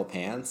flannel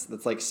pants.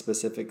 That's like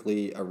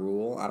specifically a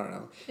rule. I don't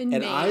know. In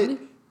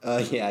Maine?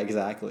 Yeah,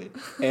 exactly.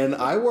 And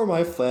I wore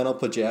my flannel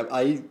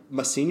pajama.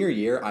 My senior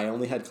year, I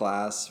only had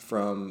class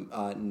from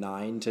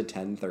 9 to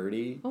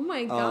 10:30. Oh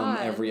my God.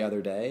 Every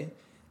other day.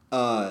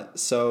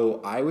 So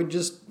I would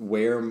just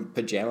wear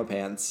pajama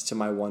pants to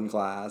my one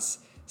class,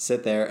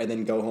 sit there, and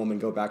then go home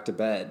and go back to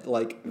bed,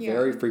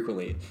 very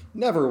frequently.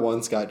 Never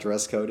once got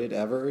dress coded,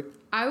 ever.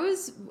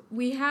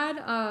 We had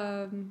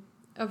a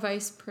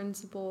vice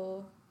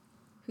principal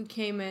who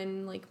came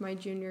in, like, my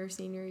junior,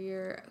 senior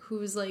year, who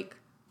was, like,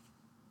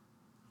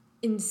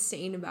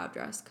 insane about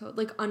dress code,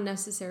 like,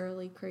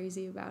 unnecessarily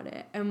crazy about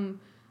it. And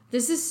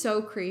this is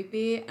so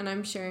creepy, and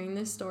I'm sharing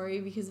this story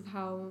because of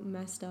how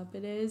messed up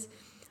it is.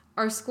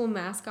 Our school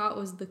mascot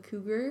was the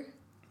cougar.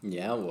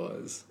 Yeah, it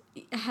was.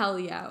 Hell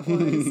yeah, it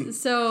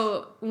was.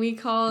 So we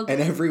called.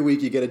 And every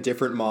week you get a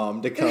different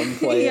mom to come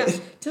play yeah,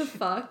 it. to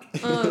fuck.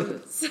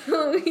 So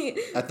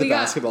At the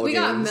basketball games. We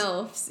got games.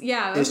 MILFs.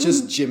 Yeah. It's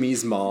just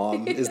Jimmy's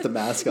mom is the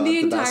mascot The of the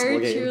entire basketball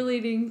game.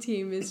 cheerleading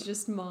team is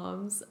just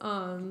moms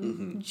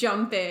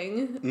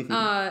jumping.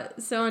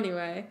 So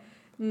anyway,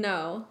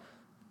 no.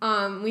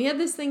 We had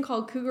this thing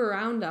called Cougar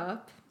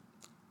Roundup.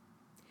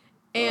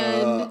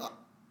 And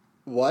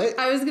what?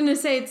 I was going to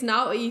say it's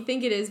not what you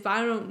think it is, but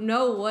I don't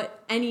know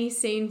what any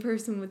sane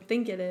person would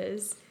think it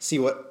is. See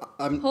what?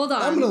 Hold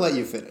on. I'm going to let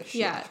you finish.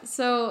 Yeah.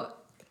 So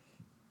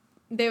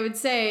they would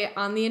say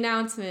on the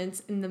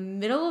announcements in the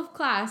middle of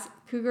class,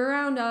 Cougar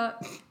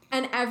Roundup,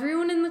 and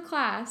everyone in the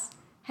class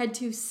had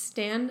to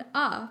stand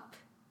up.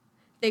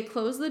 They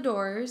closed the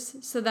doors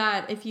so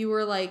that if you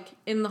were like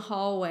in the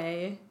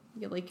hallway,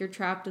 you're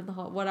trapped in the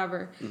hall,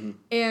 whatever. Mm-hmm.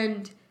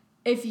 And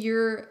if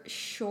your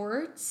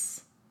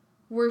shorts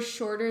were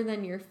shorter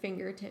than your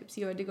fingertips,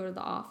 you had to go to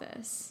the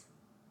office.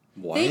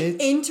 What? They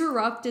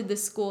interrupted the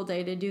school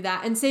day to do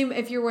that. And same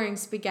if you're wearing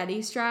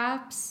spaghetti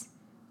straps,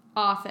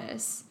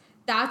 office.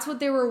 That's what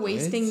they were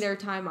wasting their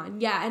time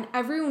on. Yeah, and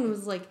everyone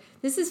was like,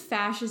 this is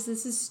fascist,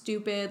 this is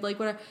stupid, like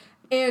whatever.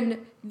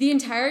 And the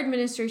entire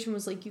administration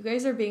was like, you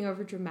guys are being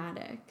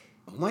overdramatic.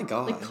 Oh my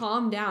God. Like,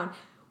 calm down.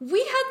 We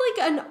had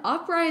like an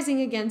uprising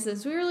against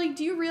this. We were like,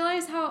 do you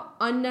realize how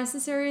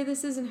unnecessary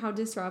this is and how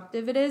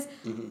disruptive it is?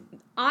 Mm-hmm.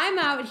 I'm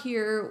out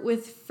here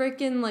with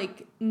freaking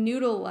like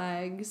noodle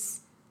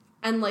legs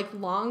and like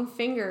long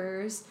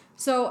fingers.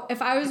 So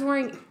if I was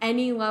wearing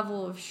any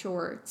level of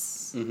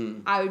shorts,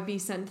 I would be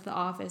sent to the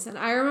office. And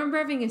I remember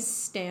having a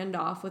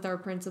standoff with our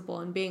principal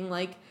and being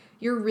like,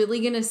 you're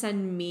really going to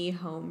send me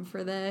home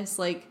for this?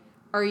 Like,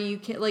 are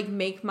you like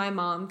make my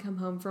mom come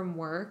home from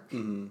work?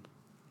 Mm-hmm.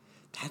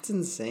 That's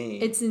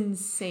insane. It's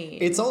insane.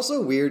 It's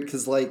also weird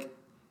because, like,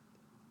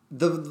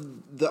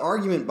 the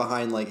argument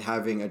behind, like,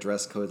 having a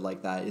dress code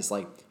like that is,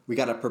 like, we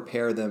got to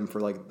prepare them for,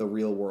 like, the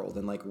real world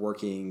and, like,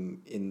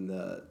 working in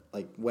the,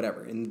 like,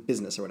 whatever, in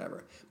business or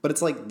whatever. But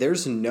it's, like,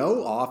 there's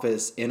no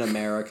office in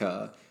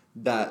America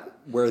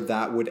where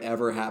that would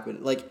ever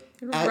happen. Like,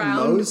 at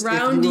most,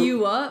 round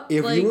you up.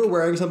 If you were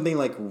wearing something,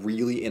 like,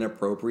 really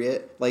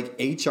inappropriate, like,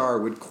 HR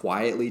would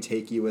quietly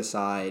take you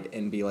aside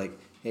and be like,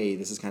 hey,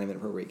 this is kind of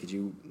inappropriate. Could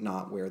you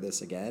not wear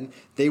this again?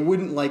 They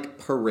wouldn't, like,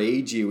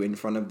 parade you in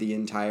front of the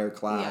entire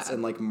class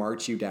and, like,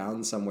 march you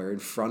down somewhere in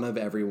front of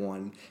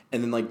everyone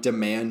and then, like,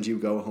 demand you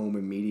go home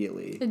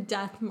immediately. A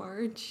death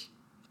march.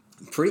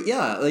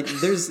 Like,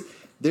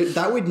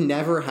 that would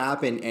never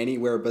happen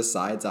anywhere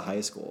besides a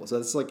high school. So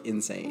that's, like,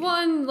 insane.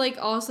 Well, and, like,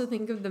 also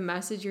think of the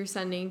message you're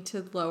sending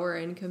to lower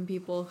income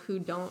people who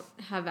don't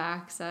have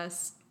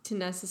access to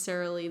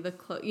necessarily the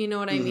clothes. You know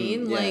what I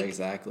mean? Yeah, like,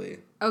 exactly.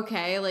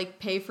 Okay, like,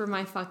 pay for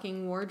my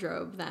fucking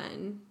wardrobe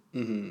then.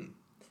 Mm-hmm.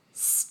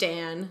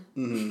 Stan.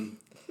 Mm-hmm.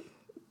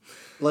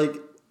 Like,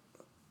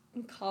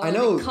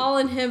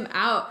 calling him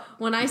out.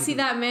 When I see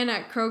that man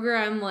at Kroger,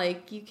 I'm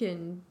like, you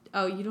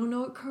don't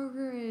know what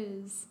Kroger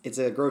is. It's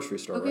a grocery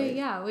store, right? Okay,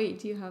 yeah. Wait,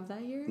 do you have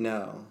that here?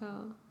 No.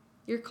 Oh.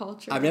 You're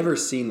cultured. I've never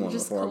seen one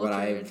before, but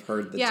I've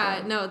heard the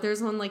term. No,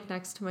 there's one, like,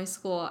 next to my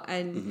school,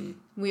 and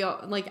we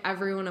all, like,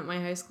 everyone at my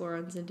high school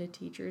runs into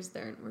teachers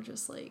there, and we're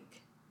just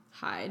like,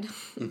 hide.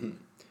 Mm-hmm.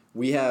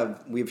 We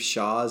have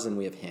Shaw's and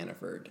we have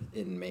Hannaford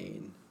in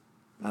Maine.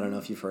 I don't know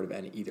if you've heard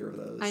of either of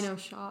those. I know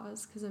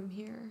Shaw's because I'm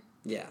here.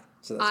 Yeah,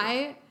 so that's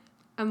I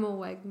am a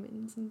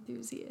Wegmans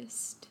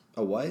enthusiast.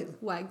 A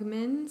what?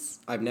 Wegmans.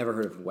 I've never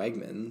heard of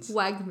Wegmans.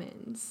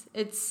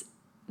 Wegmans.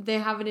 They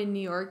have it in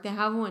New York. They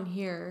have one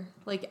here,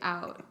 like,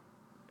 out.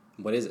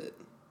 What is it?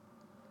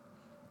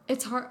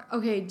 It's hard.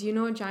 Okay, do you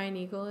know what Giant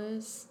Eagle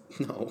is?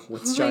 No,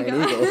 what's Giant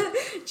Eagle?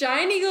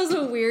 Giant Eagle's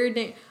a weird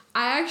name.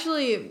 I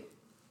actually,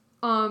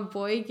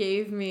 Boy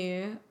gave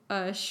me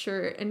a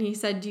shirt and he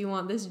said, do you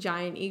want this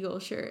Giant Eagle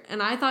shirt?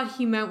 And I thought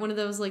he meant one of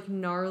those, like,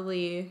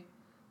 gnarly,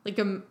 like,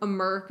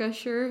 America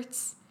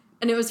shirts.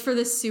 And it was for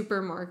the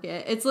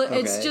supermarket. It's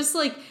just,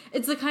 like,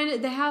 it's the kind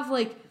of, they have,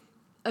 like,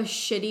 a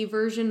shitty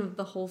version of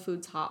the Whole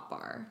Foods hot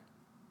bar.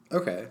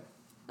 Okay.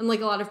 And,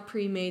 like, a lot of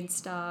pre-made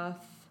stuff.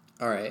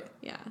 All right.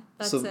 Yeah,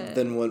 that's it. So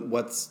then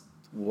what's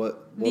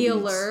the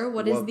Allure?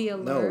 What is the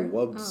Allure? No,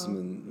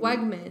 Wegmans.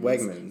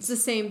 Wegmans. It's the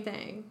same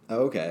thing.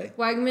 Oh, okay.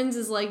 Wegmans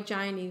is like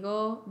Giant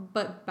Eagle,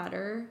 but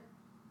better.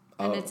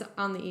 And it's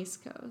on the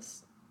East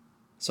Coast.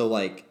 So,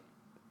 like,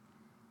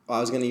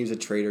 I was going to use a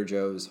Trader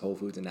Joe's Whole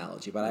Foods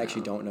analogy, but I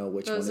actually don't know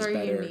which one is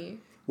better.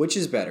 Unique. Which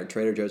is better,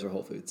 Trader Joe's or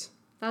Whole Foods?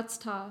 That's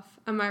tough.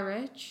 Am I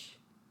rich?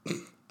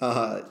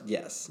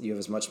 Yes. You have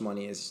as much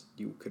money as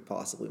you could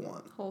possibly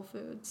want. Whole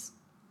Foods.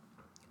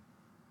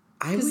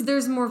 Because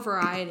there's more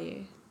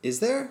variety.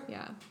 Is there?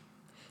 Yeah.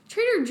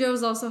 Trader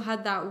Joe's also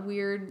had that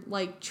weird,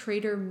 like,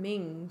 Trader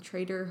Ming,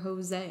 Trader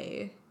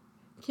Jose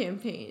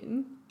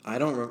campaign. I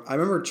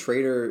remember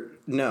Trader...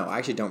 No, I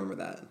actually don't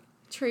remember that.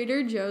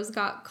 Trader Joe's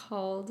got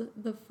called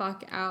the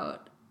fuck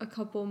out a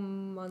couple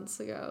months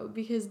ago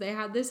because they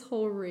had this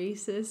whole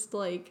racist,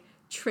 like,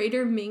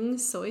 Trader Ming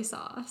soy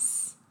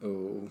sauce.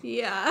 Oh.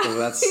 Yeah. Oh,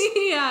 that's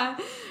yeah.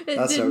 It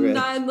that's did so good.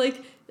 not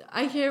like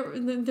I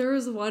can't. There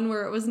was one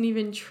where it wasn't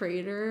even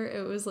Trader.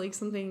 It was like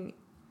something.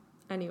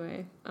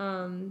 Anyway.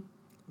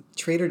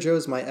 Trader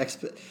Joe's of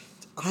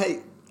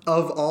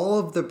all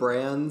of the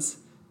brands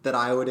that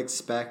I would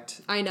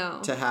expect I know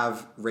to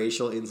have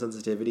racial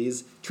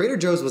insensitivities, Trader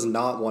Joe's was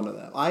not one of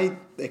them. I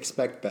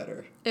expect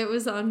better. it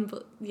was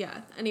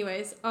yeah.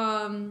 Anyways.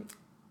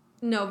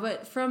 No,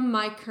 but from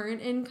my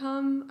current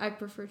income, I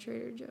prefer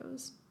Trader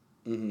Joe's.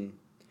 Mm-hmm.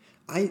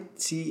 I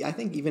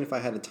think even if I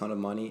had a ton of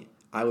money,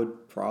 I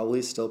would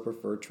probably still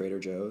prefer Trader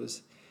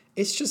Joe's.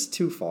 It's just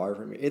too far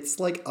from me. It's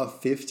like a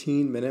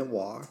 15-minute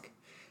walk.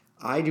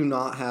 I do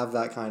not have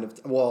that kind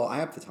of... Well, I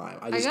have the time.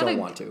 I just don't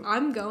want to.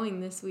 I'm going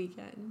this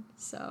weekend,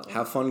 so...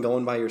 Have fun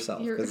going by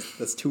yourself, because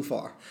that's too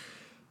far.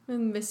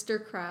 And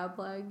Mr. Crab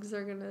Legs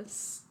are going to,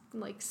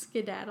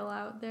 skedaddle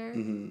out there.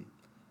 Mm-hmm.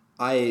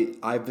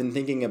 I've been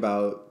thinking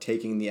about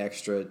taking the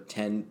extra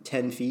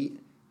 10 feet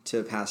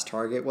to pass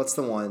Target. What's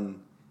the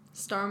one...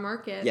 Star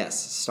Market. Yes,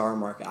 Star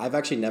Market. I've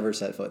actually never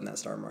set foot in that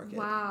Star Market.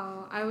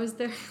 Wow. I was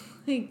there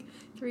 3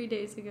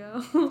 days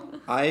ago.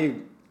 I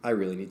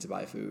really need to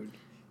buy food.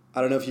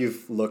 I don't know if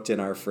you've looked in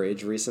our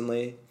fridge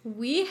recently.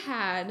 We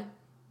had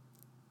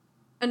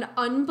an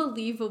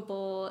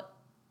unbelievable...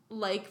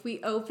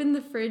 we opened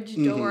the fridge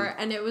door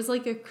and it was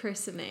like a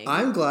christening.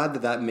 I'm glad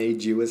that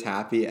made you as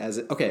happy as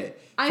it... Okay,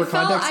 I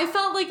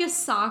felt like a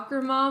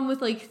soccer mom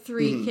with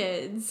 3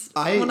 kids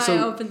I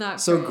opened that fridge.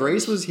 So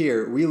Grace was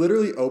here. We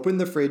literally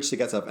opened the fridge to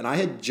get stuff, and I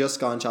had just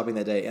gone shopping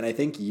that day, and I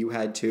think you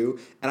had too.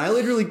 And I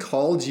literally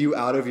called you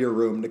out of your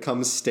room to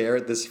come stare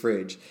at this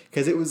fridge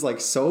because it was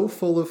so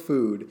full of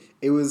food.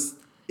 It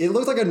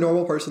looked like a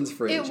normal person's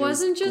fridge. It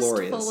wasn't just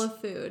glorious. full of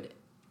food.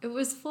 It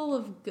was full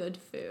of good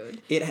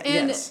food.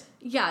 Yes.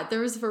 Yeah, there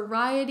was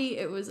variety.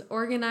 It was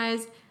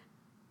organized.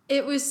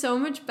 It was so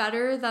much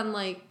better than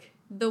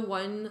the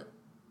one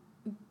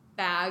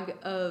bag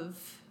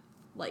of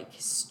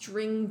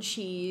string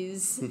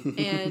cheese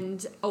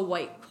and a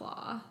White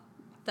Claw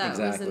that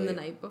was in the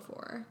night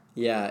before.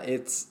 Yeah,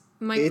 it's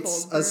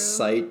a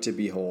sight to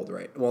behold,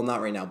 right? Well,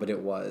 not right now, but it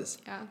was.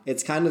 Yeah.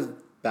 It's kind of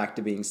back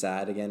to being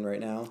sad again right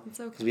now. It's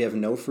okay. Because we have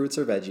no fruits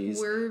or veggies.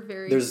 We're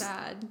very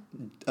sad.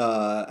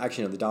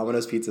 Actually, no, the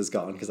Domino's pizza's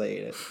gone because I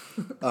ate it.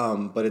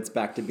 But it's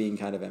back to being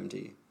kind of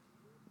empty.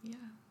 Yeah.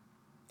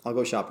 I'll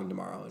go shopping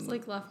tomorrow. It's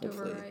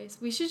leftover rice.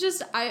 We should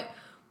just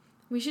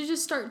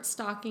start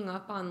stocking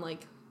up on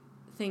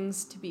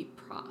things to be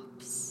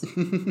props.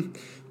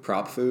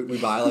 Prop food. We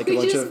buy a bunch of...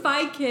 We just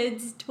buy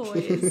kids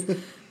toys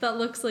that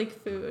looks like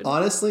food.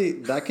 Honestly,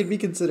 that could be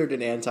considered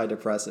an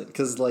antidepressant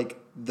because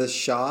the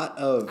shot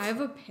of... I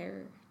have a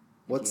pair.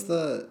 What's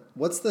the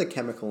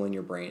chemical in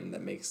your brain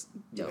that makes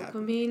you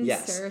dopamine? Happy?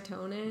 Yes.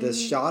 Serotonin? The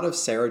shot of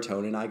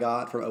serotonin I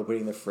got from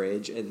opening the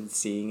fridge and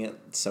seeing it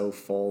so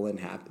full and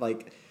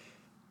happy,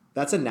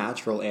 that's a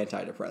natural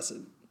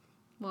antidepressant.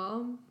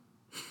 Well...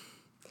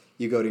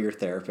 You go to your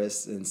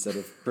therapist instead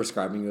of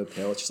prescribing you a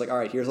pill. It's just all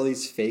right, here's all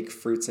these fake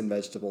fruits and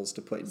vegetables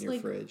to put in your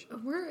fridge.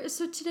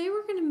 So today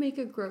we're going to make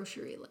a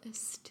grocery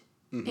list.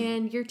 Mm-hmm.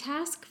 And your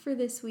task for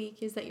this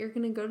week is that you're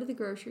going to go to the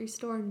grocery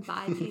store and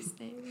buy these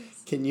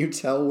things. Can you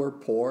tell we're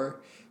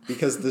poor?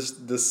 Because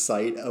the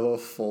sight of a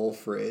full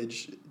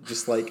fridge,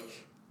 just that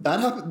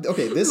happened.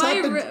 Okay, this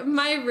happened.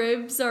 My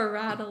ribs are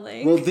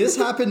rattling. Well, this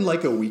happened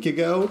a week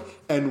ago,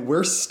 and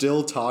we're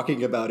still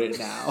talking about it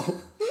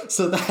now.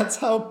 So that's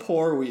how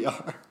poor we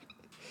are.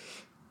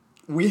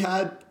 We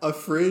had a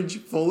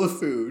fridge full of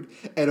food,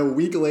 and a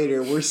week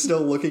later, we're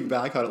still looking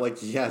back on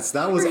it yes,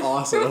 that was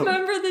awesome.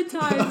 Remember the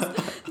times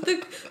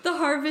the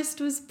harvest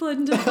was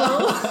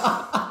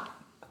plentiful.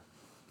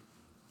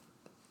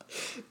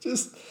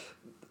 Just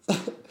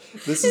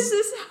Is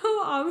this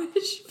how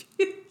Amish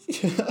feel?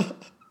 Yeah.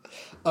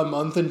 A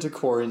month into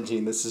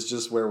quarantine, this is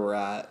just where we're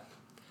at.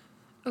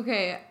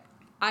 Okay,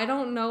 I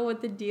don't know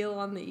what the deal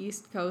on the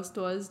East Coast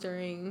was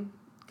during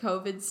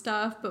COVID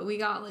stuff, but we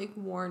got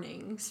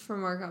warnings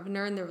from our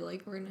governor, and they were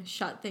we're gonna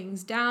shut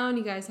things down.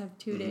 You guys have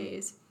 2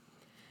 days.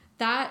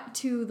 That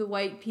to the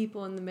white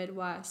people in the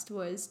Midwest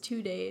was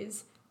 2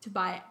 days to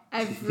buy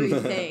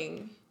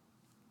everything.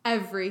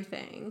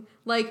 Everything.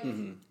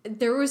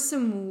 There was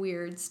some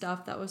weird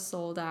stuff that was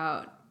sold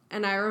out,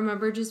 and I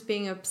remember just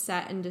being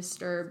upset and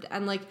disturbed.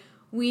 And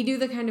we do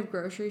the kind of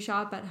grocery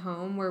shop at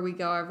home where we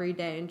go every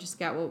day and just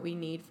get what we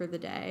need for the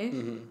day.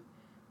 Mm-hmm.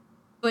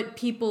 But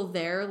people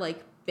there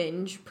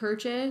binge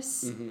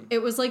purchase. Mm-hmm.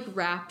 It was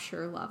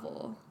rapture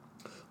level.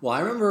 Well,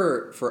 I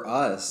remember for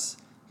us,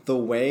 the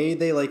way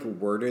they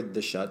worded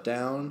the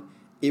shutdown,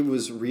 it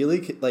was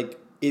really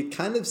it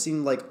kind of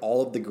seemed like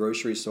all of the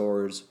grocery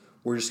stores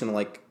were just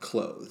gonna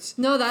close.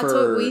 No, that's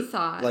what we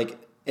thought.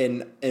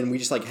 And we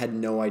just had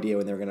no idea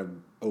when they were gonna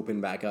open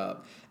back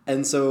up.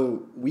 And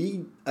so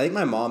I think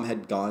my mom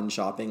had gone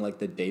shopping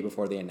the day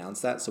before they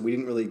announced that, so we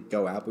didn't really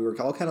go out. We were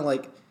all kind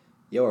of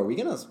yo, are we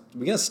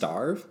gonna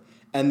starve?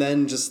 And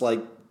then just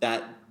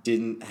that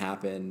didn't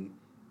happen,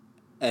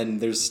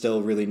 and there's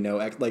still really no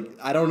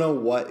I don't know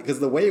what, because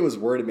the way it was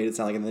worded made it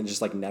sound and then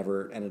just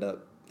never ended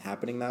up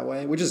happening that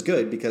way, which is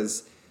good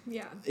because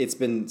Yeah. It's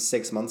been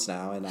 6 months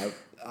now, and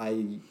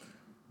I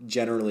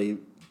generally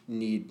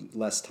need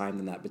less time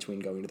than that between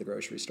going to the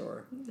grocery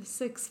store.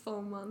 6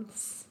 full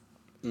months.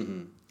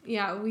 Mm-hmm.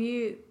 Yeah,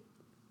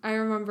 I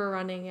remember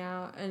running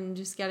out and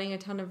just getting a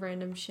ton of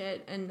random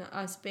shit and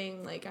us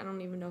being like, I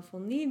don't even know if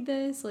we'll need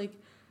this. Like,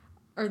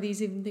 are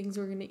these even things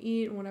we're going to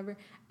eat and whatever?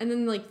 And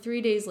then, like,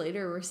 3 days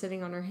later, we're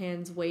sitting on our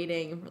hands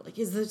waiting. And we're like,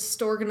 is the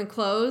store going to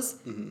close?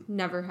 Mm-hmm.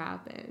 Never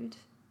happened.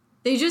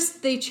 They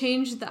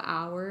changed the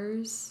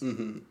hours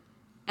Mm-hmm.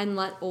 and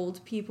let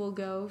old people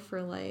go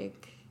for,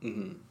 like...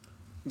 Mm-hmm.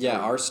 Yeah,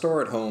 our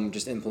store at home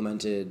just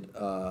implemented,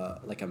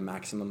 like, a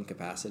maximum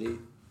capacity.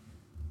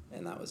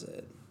 And that was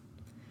it.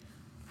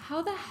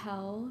 How the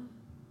hell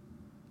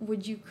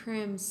would you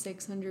cram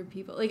 600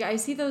 people? Like, I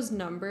see those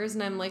numbers,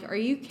 and I'm like, are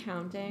you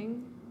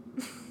counting?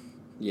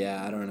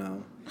 Yeah, I don't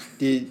know.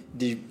 Did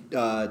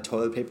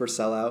toilet paper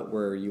sell out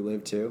where you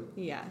live, too?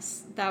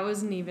 Yes. That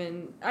wasn't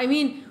even... I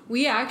mean,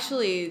 we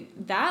actually...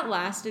 That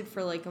lasted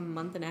for, like, a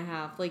month and a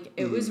half. Like,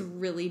 it was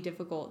really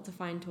difficult to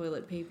find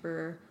toilet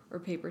paper or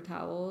paper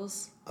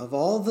towels. Of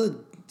all the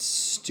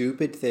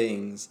stupid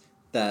things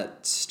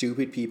that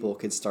stupid people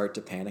could start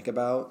to panic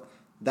about,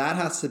 that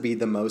has to be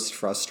the most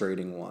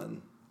frustrating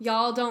one.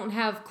 Y'all don't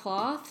have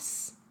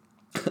cloths?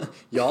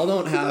 Y'all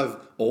don't have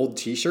old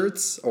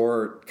t-shirts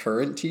or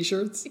current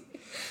t-shirts?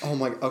 Oh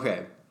my...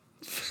 Okay.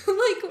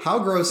 Like, how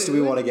gross do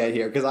we want to get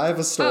here? Because I have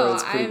a story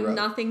that's pretty gross.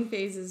 Nothing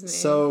phases me.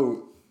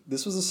 So,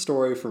 this was a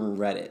story from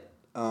Reddit.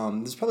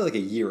 This was probably like a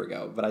year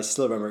ago, but I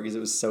still remember because it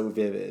was so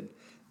vivid.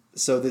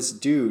 So this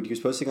dude, he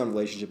was posting on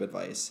relationship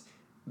advice.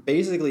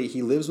 Basically,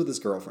 he lives with his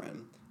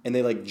girlfriend, and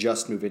they, like,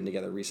 just moved in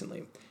together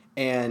recently.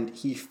 And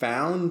he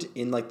found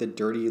in, like, the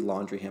dirty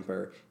laundry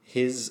hamper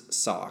his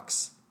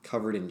socks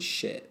covered in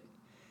shit.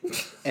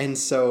 And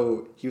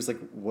so he was like,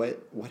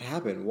 what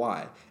happened?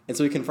 Why? And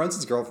so he confronts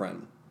his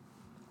girlfriend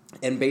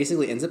and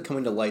basically ends up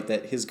coming to light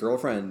that his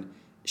girlfriend,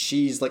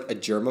 she's, like, a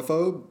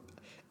germaphobe.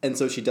 And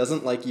so she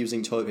doesn't like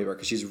using toilet paper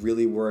because she's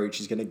really worried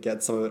she's going to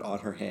get some of it on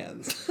her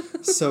hands.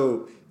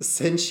 So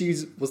since she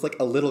was, like,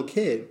 a little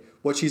kid,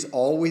 what she's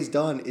always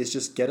done is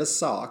just get a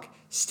sock,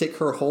 stick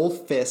her whole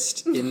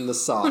fist in the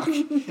sock,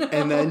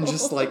 and then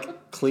just,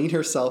 like, clean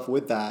herself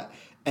with that,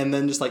 and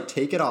then just, like,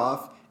 take it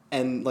off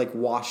and, like,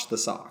 wash the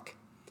sock.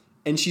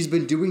 And she's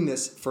been doing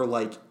this for,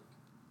 like,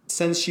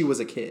 since she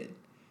was a kid.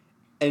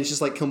 And it's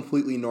just, like,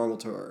 completely normal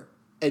to her.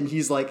 And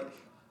he's like,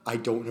 I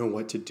don't know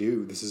what to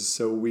do. This is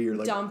so weird.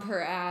 Like, dump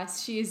her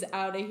ass. She's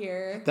out of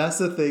here. That's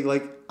the thing.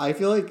 Like, I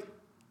feel like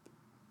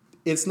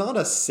it's not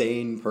a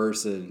sane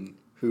person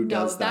who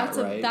does that,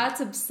 right?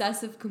 That's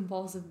obsessive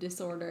compulsive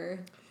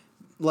disorder.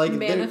 Like,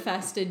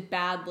 manifested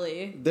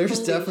badly. There's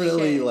Holy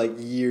definitely shit. like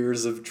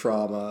years of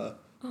trauma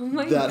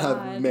God.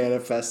 have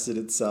manifested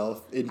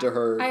itself into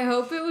her. I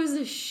hope it was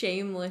a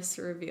shameless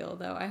reveal,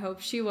 though. I hope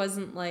she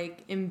wasn't,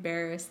 like,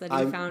 embarrassed that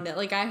he found it.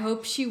 Like, I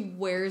hope she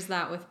wears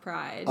that with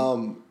pride.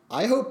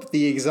 I hope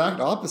the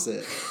exact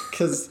opposite,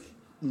 because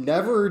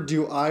never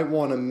do I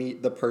want to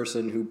meet the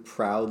person who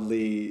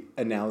proudly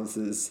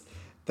announces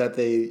that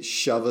they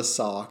shove a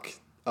sock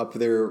up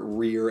their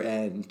rear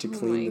end to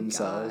clean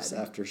themselves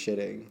after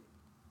shitting.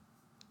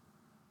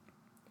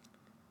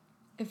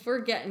 If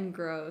we're getting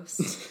gross.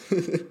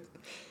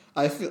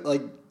 I feel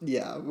like,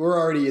 yeah, we're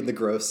already in the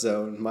gross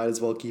zone. Might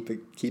as well keep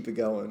it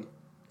going.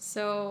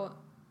 So,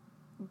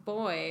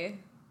 boy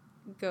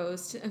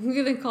goes to... I'm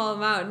going to call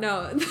him out.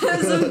 No,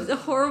 that's a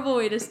horrible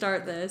way to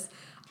start this.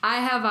 I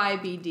have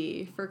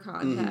IBD, for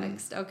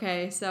context,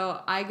 okay?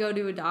 So, I go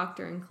to a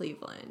doctor in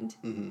Cleveland.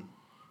 Mm-hmm.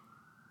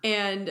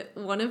 And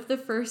one of the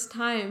first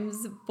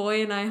times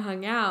Boy and I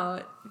hung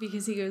out,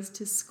 because he goes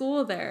to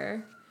school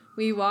there,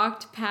 we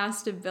walked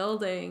past a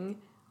building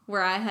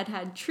where I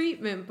had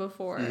treatment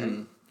before.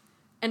 Mm.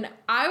 And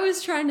I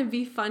was trying to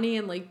be funny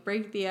and, like,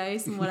 break the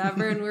ice and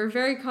whatever, and we were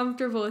very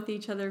comfortable with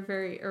each other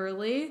very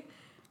early.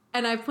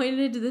 And I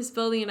pointed to this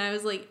building, and I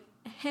was like,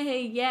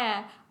 hey,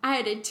 yeah, I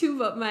had a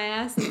tube up my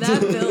ass in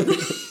that building.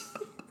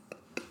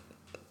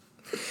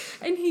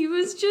 And he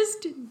was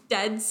just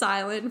dead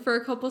silent for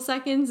a couple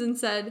seconds and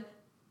said,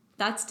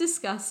 that's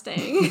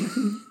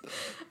disgusting.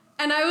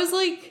 And I was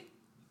like...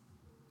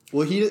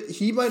 Well,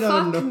 he might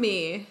not know. Fuck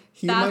me.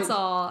 That's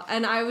all.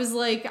 And I was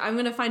like, I'm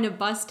going to find a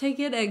bus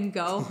ticket and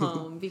go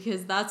home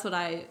because that's what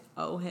I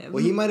owe him.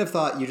 Well, he might have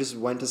thought you just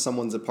went to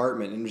someone's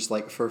apartment and just,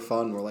 like, for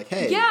fun, we're like,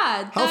 hey.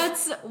 Yeah,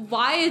 that's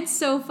why it's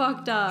so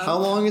fucked up. How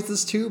long is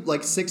this tube?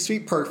 Like 6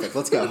 feet? Perfect.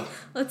 Let's go.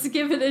 Let's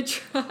give it a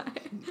try.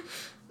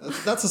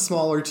 That's a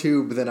smaller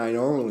tube than I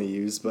normally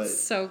use, but...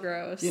 So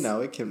gross. You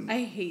know, it can...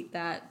 I hate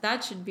that.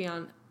 That should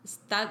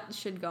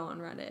go on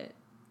Reddit.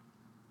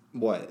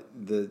 What?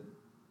 The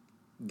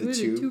tube? The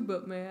tube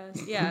up my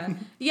ass. Yeah.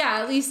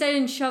 Yeah, at least I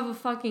didn't shove a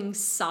fucking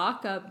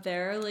sock up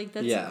there. Like,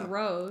 that's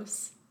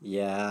gross.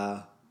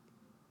 Yeah.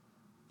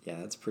 Yeah,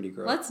 that's pretty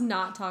gross. Let's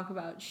not talk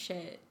about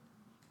shit.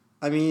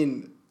 I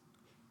mean,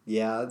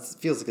 yeah, it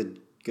feels like a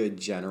good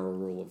general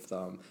rule of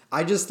thumb.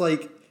 I just,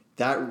 like,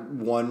 That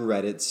one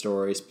Reddit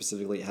story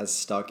specifically has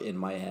stuck in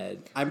my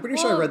head. I'm pretty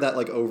sure I read that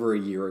like over a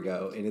year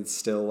ago, and it's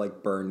still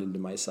like burned into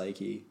my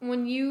psyche.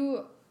 When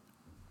you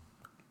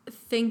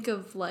think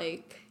of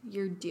like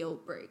your deal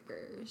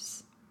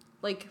breakers,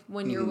 like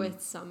when you're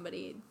with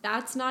somebody,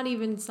 that's not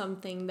even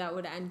something that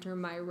would enter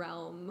my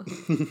realm.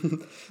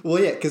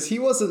 Well, yeah, because he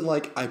wasn't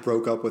like, I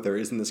broke up with her,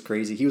 isn't this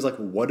crazy? He was like,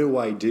 what do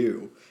I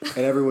do?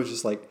 And everyone's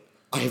just like,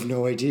 I have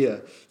no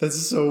idea. That's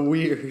so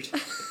weird.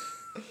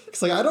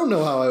 It's like, I don't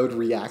know how I would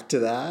react to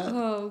that.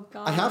 Oh,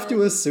 God. I have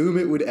to assume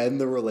it would end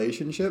the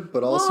relationship,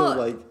 but also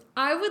like...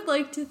 I would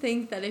like to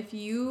think that if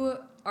you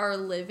are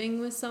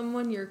living with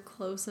someone, you're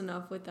close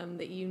enough with them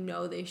that you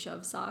know they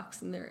shove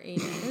socks in their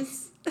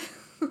anus.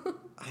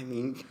 I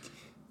mean,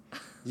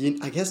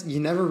 I guess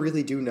you never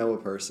really do know a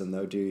person,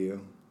 though, do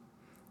you?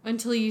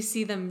 Until you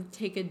see them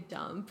take a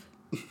dump.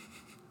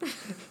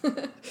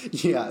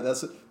 Yeah,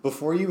 that's...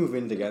 Before you move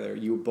in together,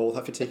 you both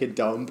have to take a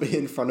dump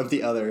in front of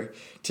the other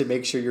to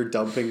make sure your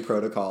dumping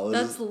protocol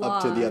is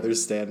up to the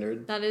other's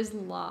standard. That is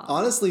law.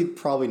 Honestly,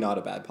 probably not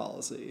a bad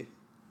policy.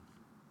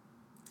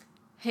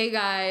 Hey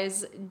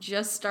guys,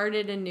 just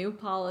started a new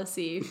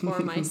policy for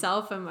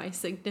myself and my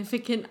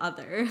significant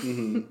other.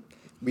 Mm-hmm.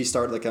 We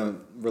start like a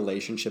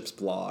relationships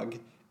blog,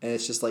 and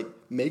it's just like,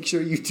 make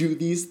sure you do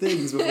these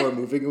things before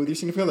moving in with your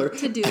significant other.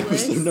 To-do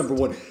Episode list. number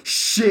 1,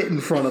 shit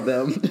in front of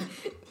them.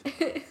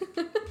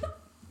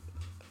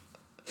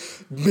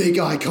 Make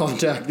eye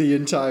contact the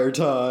entire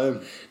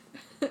time.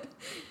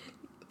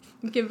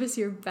 Give us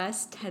your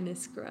best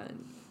tennis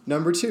grunt.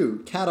 Number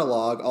 2,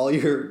 catalog all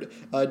your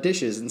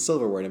dishes and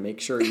silverware to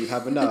make sure you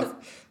have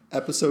enough.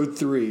 Episode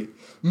 3,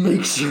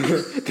 make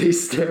sure they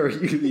stare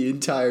at you the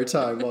entire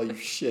time while you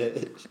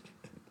shit.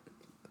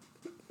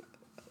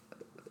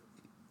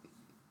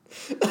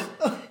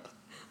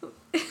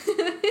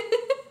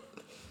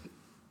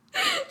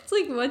 It's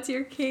like, what's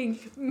your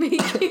kink?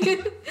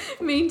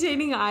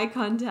 Maintaining eye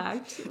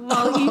contact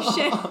while he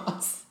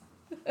shits.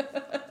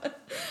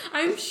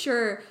 I'm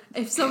sure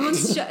if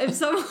someone's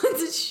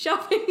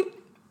shoving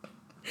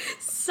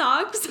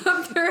socks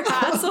up their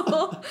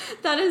asshole,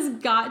 that has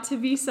got to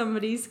be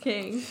somebody's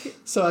kink.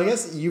 So I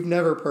guess you've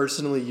never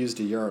personally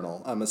used a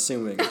urinal, I'm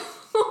assuming.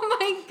 Oh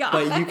my God.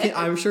 But you can,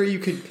 I'm sure you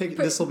could pick,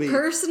 this will be...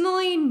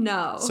 Personally,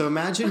 no. So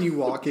imagine you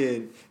walk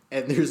in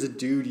and there's a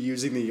dude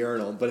using the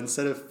urinal, but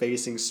instead of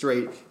facing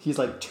straight, he's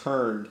like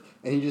turned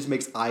and he just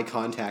makes eye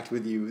contact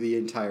with you the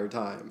entire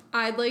time.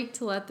 I'd like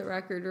to let the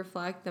record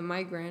reflect that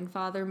my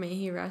grandfather, may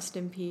he rest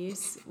in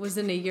peace, was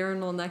in a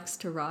urinal next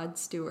to Rod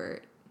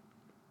Stewart.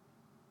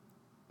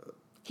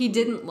 He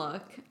didn't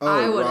look. Oh,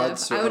 I would Rod have.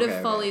 Stewart. I would have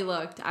Okay, fully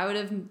looked. I would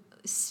have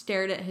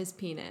stared at his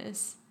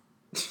penis.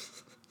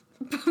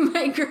 But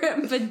my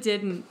grandpa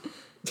didn't.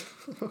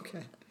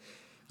 Okay.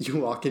 You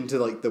walk into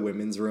like the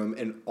women's room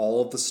and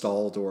all of the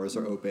stall doors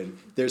are open.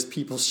 There's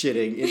people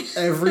shitting in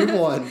every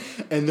one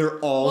and they're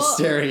all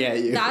staring at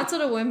you. That's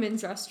what a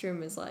women's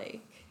restroom is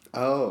like.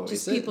 Oh,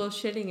 just is people it?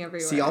 shitting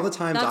everywhere. See, all the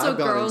times That's I've what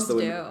gone girls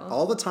into do.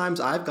 all the times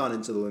I've gone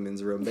into the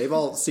women's room, they've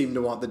all seemed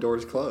to want the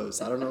doors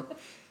closed. I don't know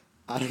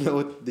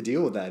what the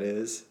deal with that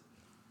is.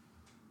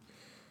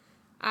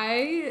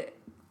 I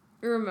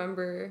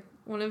remember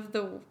one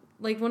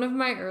of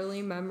my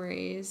early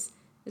memories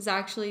is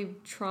actually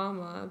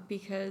trauma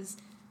because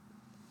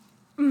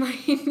my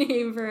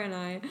neighbor and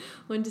I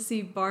went to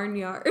see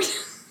Barnyard.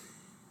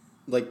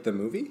 Like the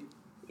movie?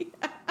 Yeah.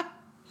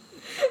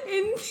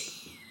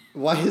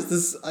 Why is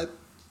this... okay.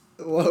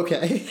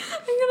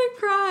 I'm gonna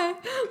cry.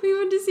 We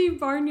went to see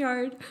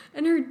Barnyard,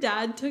 and her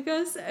dad took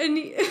us, and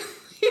he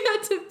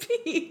had to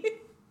pee.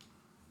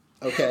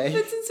 Okay.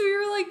 But since we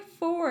were like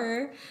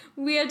 4,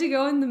 we had to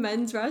go in the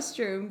men's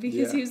restroom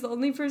because he was the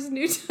only person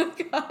who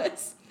took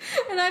us.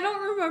 And I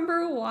don't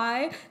remember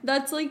why.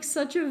 That's like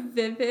such a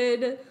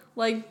vivid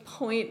like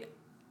point.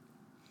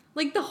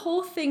 Like the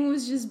whole thing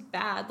was just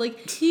bad.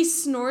 Like he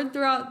snored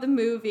throughout the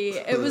movie.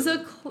 It was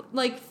a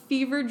like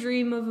fever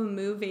dream of a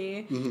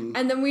movie. Mm-hmm.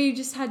 And then we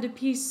just had to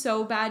pee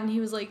so bad, and he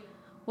was like,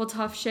 well,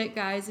 tough shit,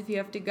 guys. If you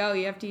have to go,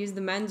 you have to use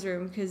the men's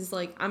room because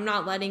like I'm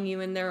not letting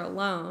you in there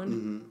alone.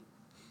 Mm-hmm.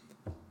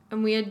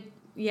 And we had,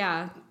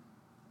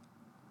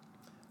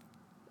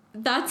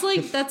 that's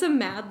a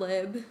Mad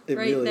Lib it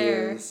right really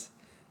there. Is.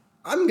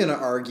 I'm going to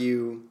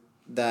argue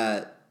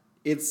that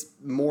it's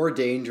more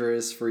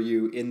dangerous for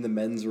you in the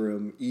men's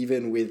room,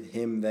 even with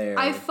him there.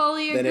 I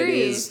fully agree. Than it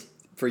is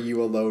for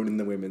you alone in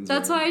the women's room.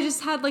 That's why I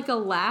just had like a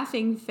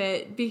laughing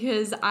fit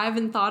because I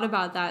haven't thought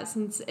about that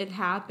since it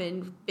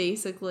happened,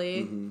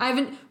 basically. Mm-hmm. I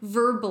haven't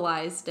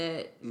verbalized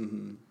it.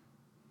 Mm-hmm.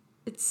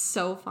 It's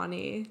so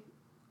funny.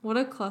 What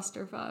a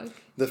clusterfuck.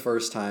 The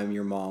first time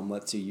your mom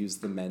lets you use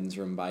the men's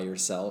room by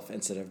yourself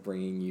instead of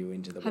bringing you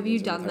into the women's room. Have you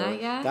done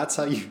that yet? That's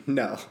how you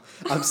know.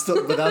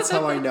 But that's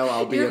how I know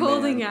I'll be a man. You're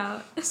holding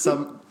out.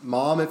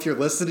 Mom, if you're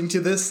listening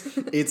to this,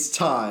 it's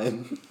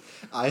time.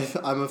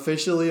 I'm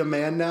officially a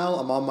man now.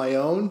 I'm on my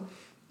own.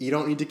 You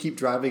don't need to keep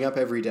driving up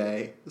every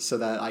day so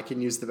that I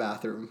can use the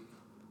bathroom.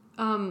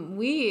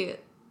 We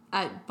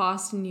at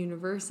Boston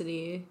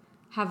University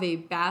have a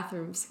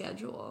bathroom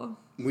schedule.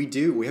 We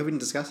do. We haven't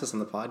discussed this on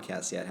the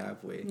podcast yet,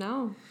 have we?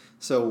 No.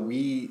 So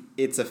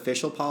it's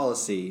official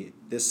policy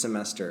this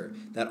semester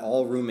that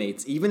all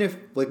roommates, even if,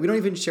 like, we don't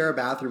even share a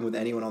bathroom with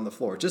anyone on the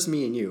floor, just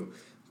me and you,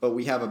 but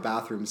we have a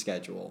bathroom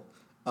schedule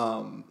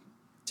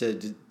to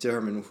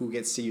determine who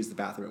gets to use the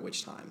bathroom at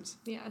which times.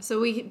 Yeah, so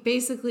we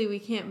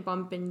can't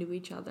bump into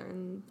each other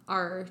in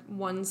our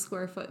 1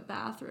 square foot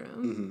bathroom.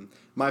 Mm-hmm.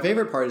 My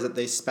favorite part is that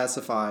they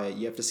specify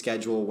you have to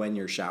schedule when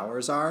your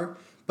showers are,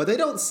 but they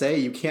don't say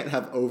you can't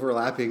have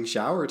overlapping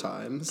shower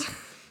times.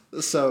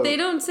 So they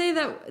don't say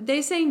that.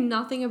 They say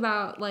nothing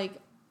about, like,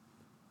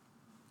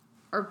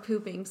 our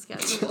pooping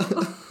schedule.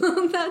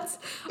 That's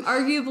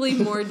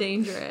arguably more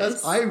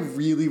dangerous. I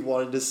really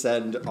wanted to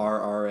send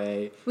our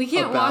RA. We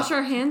can't wash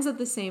our hands at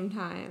the same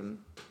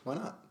time. Why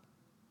not?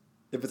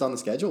 If it's on the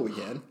schedule, we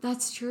can.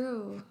 That's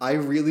true. I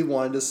really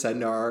wanted to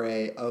send our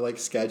RA a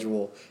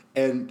schedule,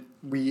 and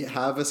we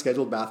have a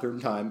scheduled bathroom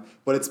time,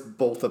 but it's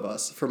both of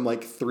us from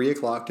 3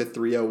 o'clock to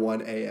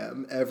 3:01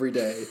 a.m. every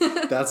day.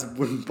 That's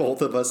when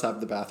both of us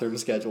have the bathroom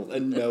scheduled,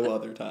 and no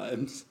other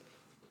times.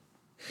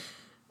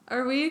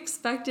 Are we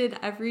expected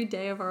every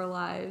day of our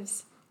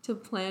lives to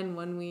plan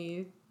when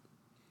we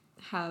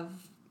have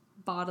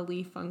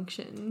bodily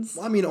functions?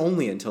 Well, I mean,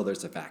 only until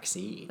there's a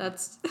vaccine.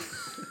 That's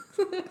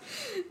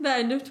the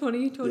end of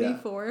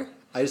 2024. Yeah.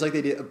 I just like the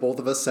idea of both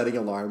of us setting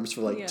alarms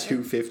for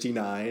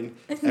 2:59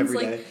 every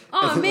day.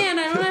 Oh man,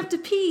 I don't have to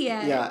pee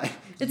yet. Yeah.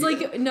 It's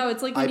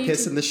like I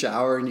piss in the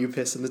shower and you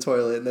piss in the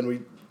toilet, and then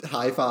we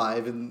high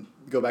five and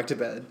go back to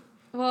bed.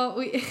 Well,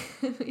 we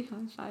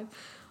high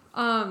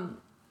five.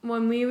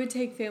 When we would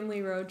take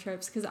family road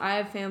trips, because I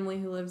have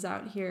family who lives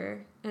out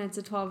here, and it's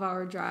a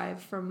 12-hour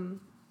drive from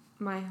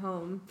my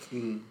home.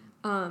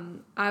 Mm-hmm.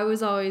 I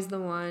was always the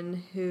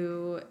one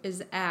who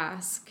is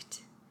asked,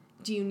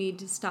 do you need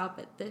to stop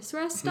at this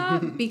rest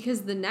stop?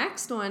 Because the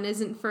next one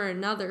isn't for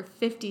another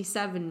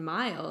 57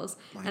 miles.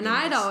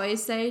 I'd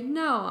always say,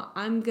 no,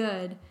 I'm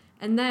good.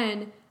 And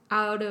then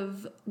out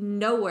of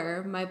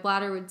nowhere, my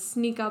bladder would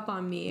sneak up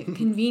on me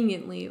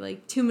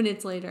conveniently, 2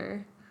 minutes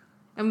later.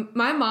 And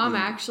my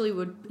mom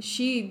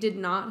she did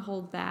not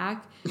hold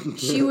back.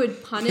 She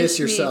would punish me. Piss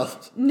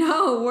yourself.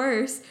 No,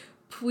 worse.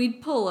 We'd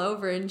pull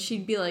over and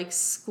she'd be like,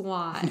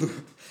 squat.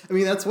 I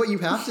mean, that's what you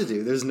have to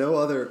do. There's no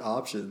other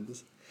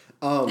options.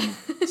 So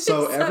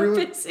Stop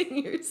everyone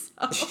pissing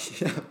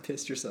yourself. Yeah,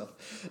 piss yourself.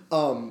 Get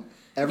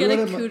a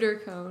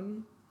cooter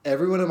cone.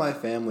 Everyone in my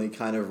family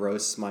kind of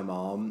roasts my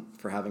mom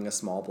for having a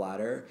small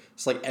bladder.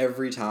 It's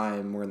every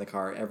time we're in the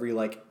car, every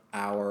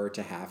hour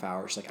to half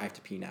hour, she's like, I have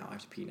to pee now.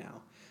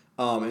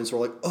 And so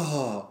we're like,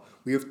 oh,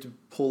 we have to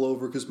pull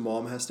over because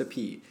mom has to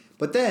pee.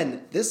 But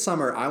then this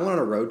summer, I went on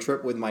a road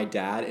trip with my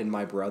dad and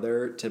my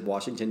brother to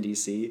Washington,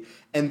 D.C.,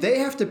 and they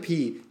have to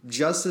pee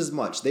just as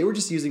much. They were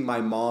just using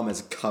my mom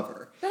as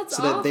cover. That's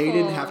so awful. That they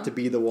didn't have to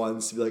be the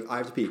ones to be like, I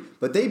have to pee.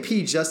 But they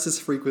pee just as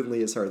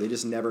frequently as her. They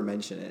just never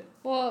mention it.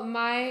 Well,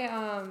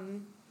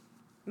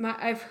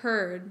 I've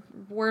heard,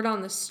 word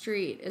on the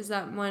street, is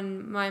that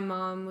when my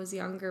mom was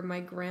younger, my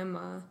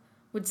grandma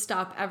would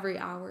stop every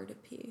hour to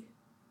pee.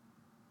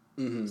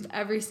 Mm-hmm. Just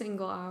every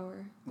single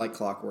hour. Like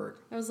clockwork.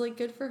 I was like,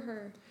 good for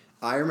her.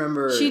 I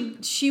remember...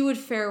 She would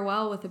fare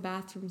well with a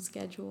bathroom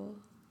schedule.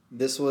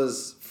 This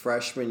was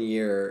freshman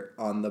year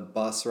on the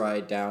bus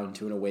ride down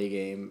to an away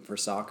game for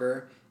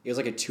soccer. It was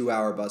a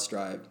 2-hour bus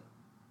drive.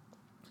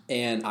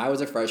 And I was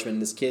a freshman.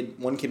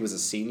 One kid was a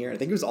senior. I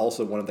think he was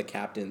also one of the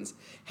captains.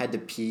 Had to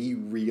pee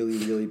really,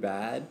 really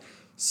bad.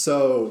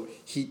 So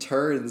he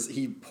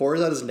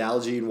pours out his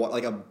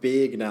Nalgene, a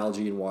big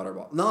Nalgene water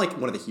bottle. Not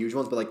one of the huge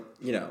ones, but a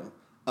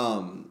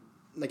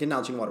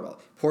Nalgene water bottle.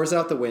 Pours it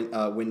out the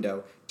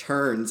window,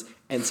 turns,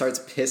 and starts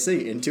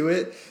pissing into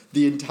it.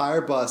 The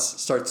entire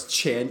bus starts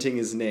chanting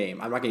his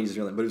name. I'm not going to use his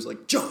real name, but it was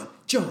John,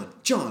 John,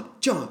 John,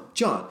 John,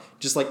 John.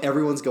 Just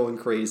everyone's going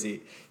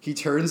crazy. He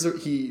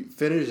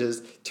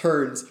finishes,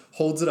 turns,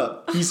 holds it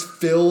up. He's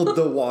filled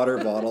the water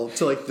bottle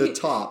to the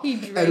top.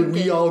 And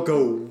we all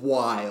go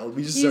wild.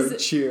 We just start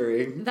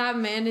cheering. That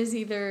man is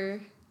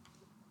either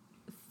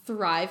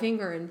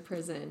thriving or in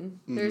prison.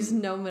 Mm-hmm. There's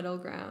no middle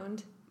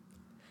ground.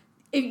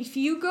 If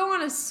you go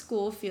on a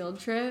school field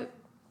trip,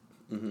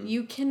 mm-hmm.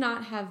 you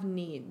cannot have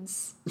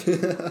needs.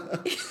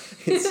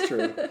 It's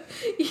true.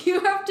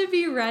 You have to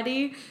be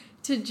ready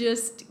to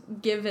just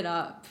give it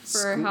up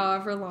for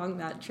however long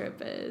that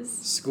trip is.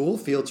 School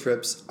field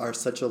trips are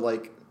such a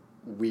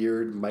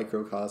weird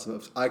microcosm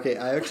of... Okay,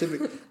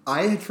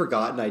 I had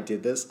forgotten I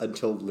did this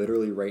until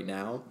literally right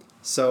now.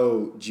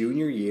 So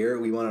junior year,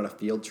 we went on a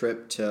field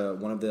trip to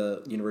one of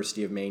the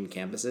University of Maine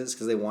campuses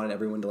because they wanted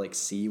everyone to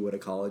see what a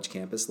college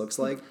campus looks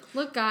like.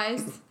 Look,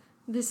 guys,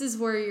 this is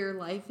where your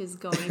life is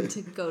going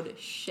to go to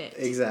shit.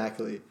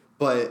 Exactly.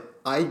 But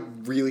I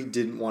really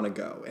didn't want to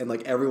go. And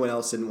everyone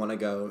else didn't want to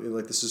go.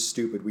 This is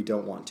stupid. We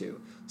don't want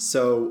to.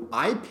 So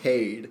I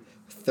paid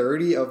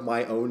 $30 of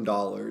my own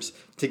dollars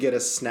to get a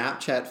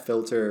Snapchat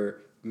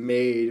filter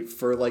made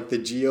for the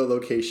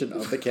geolocation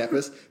of the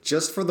campus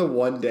just for the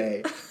one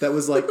day that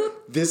was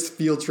this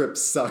field trip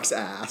sucks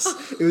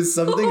ass. It was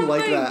something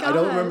that. God. I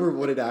don't remember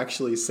what it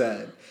actually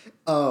said.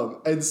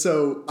 And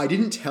so I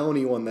didn't tell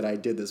anyone that I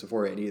did this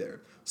beforehand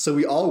either. So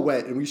we all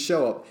went and we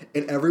show up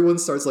and everyone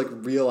starts like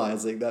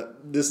realizing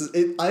that this is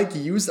it. I like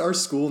used our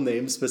school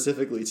name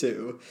specifically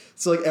too.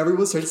 So like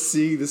everyone starts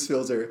seeing this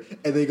filter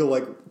and they go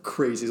like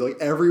crazy. So,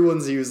 like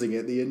everyone's using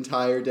it the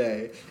entire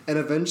day. And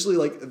eventually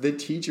like the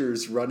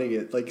teachers running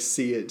it like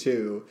see it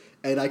too.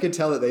 And I could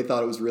tell that they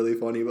thought it was really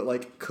funny, but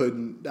like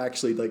couldn't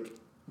actually like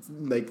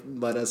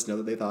let us know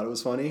that they thought it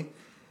was funny.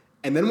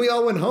 And then we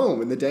all went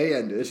home and the day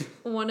ended.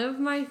 One of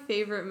my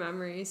favorite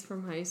memories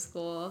from high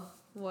school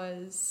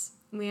was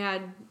we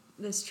had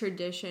this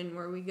tradition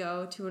where we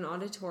go to an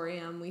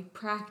auditorium, we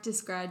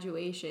practice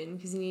graduation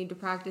because you need to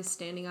practice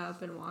standing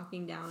up and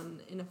walking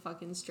down in a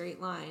fucking straight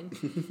line.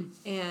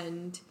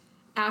 And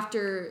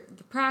after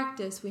the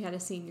practice, we had a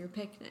senior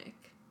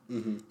picnic.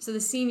 Mm-hmm. So the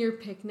senior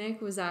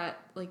picnic was at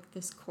like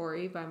this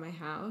quarry by my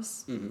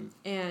house. Mm-hmm.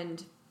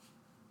 And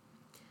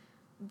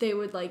they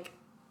would like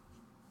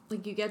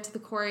you get to the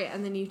quarry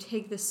and then you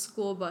take the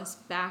school bus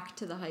back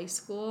to the high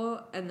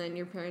school and then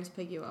your parents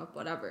pick you up,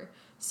 whatever.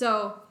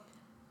 So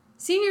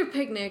senior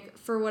picnic,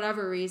 for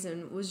whatever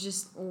reason, was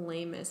just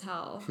lame as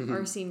hell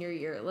our senior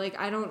year. Like,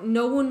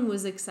 no one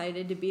was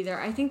excited to be there.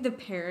 I think the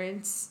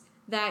parents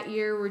that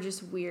year were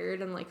just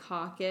weird and like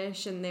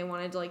hawkish and they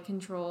wanted to like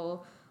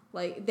control,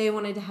 like they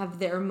wanted to have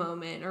their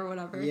moment or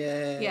whatever.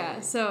 Yeah.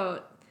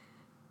 So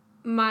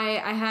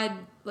I had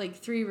like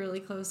 3 really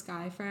close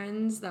guy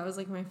friends. That was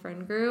like my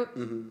friend group.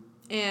 Mm-hmm.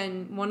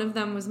 And one of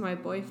them was my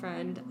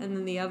boyfriend. And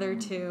then the other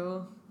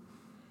 2,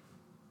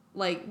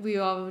 like, we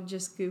all would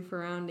just goof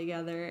around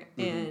together.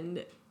 Mm-hmm. And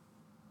I'm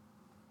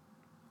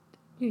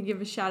going to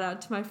give a shout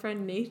out to my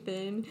friend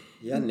Nathan.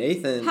 Yeah,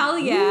 Nathan. Hell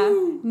yeah.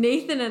 Woo!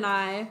 Nathan and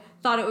I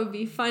thought it would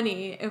be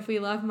funny if we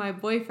left my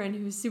boyfriend,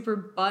 who was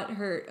super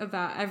butthurt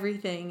about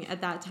everything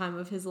at that time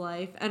of his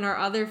life, and our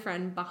other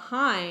friend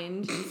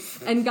behind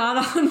and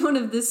got on one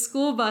of the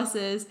school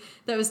buses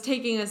that was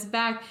taking us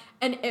back.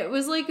 And it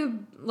was like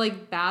a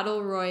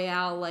battle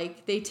royale.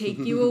 Like, they take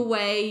you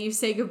away, you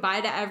say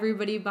goodbye to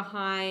everybody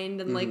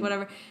behind and like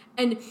whatever.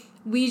 And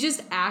we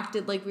just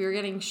acted like we were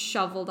getting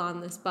shoveled on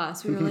this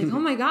bus. We were like, oh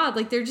my God,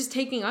 like they're just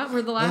taking up.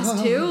 We're the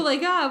last 2.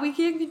 Like, we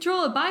can't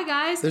control it. Bye,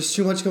 guys. There's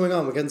too much going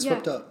on. We're getting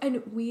swept up.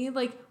 And we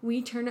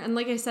turned, and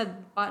like I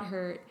said,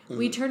 butthurt.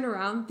 We turned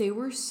around. They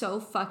were so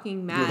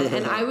fucking mad.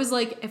 And I was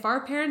like, if our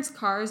parents'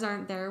 cars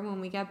aren't there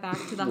when we get back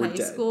to the high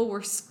school,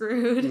 we're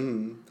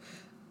screwed.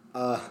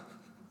 That's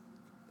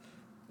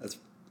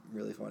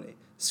really funny.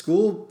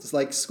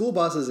 School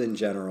buses in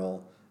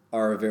general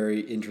are a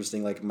very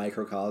interesting like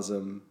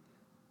microcosm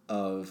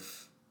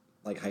of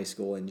like high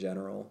school in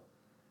general.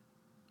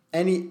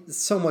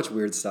 So much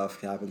weird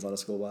stuff happens on a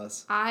school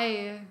bus.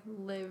 I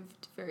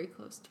lived very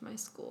close to my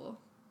school,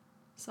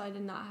 so I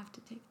did not have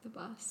to take the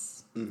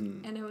bus.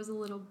 Mm-hmm. And I was a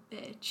little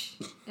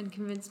bitch and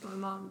convinced my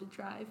mom to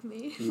drive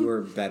me. You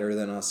were better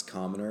than us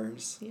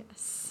commoners.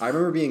 Yes. I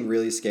remember being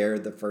really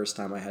scared the first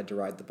time I had to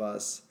ride the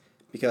bus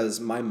because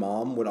my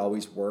mom would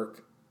always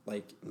work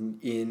like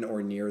in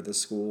or near the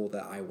school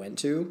that I went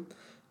to.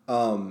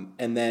 And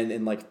then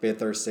in like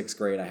 5th or 6th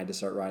grade, I had to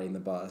start riding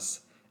the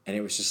bus. And it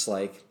was just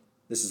like,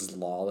 this is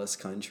lawless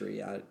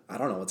country. I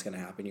don't know what's going to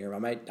happen here. I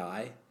might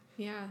die.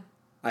 Yeah.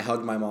 I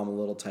hugged my mom a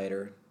little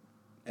tighter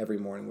every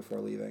morning before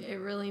leaving.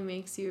 It really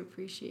makes you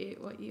appreciate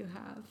what you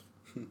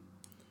have.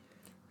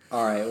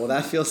 All right. Well,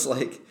 that feels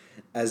like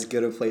as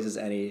good a place as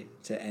any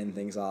to end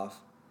things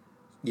off.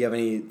 You have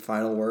any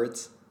final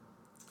words?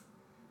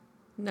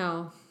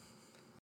 No.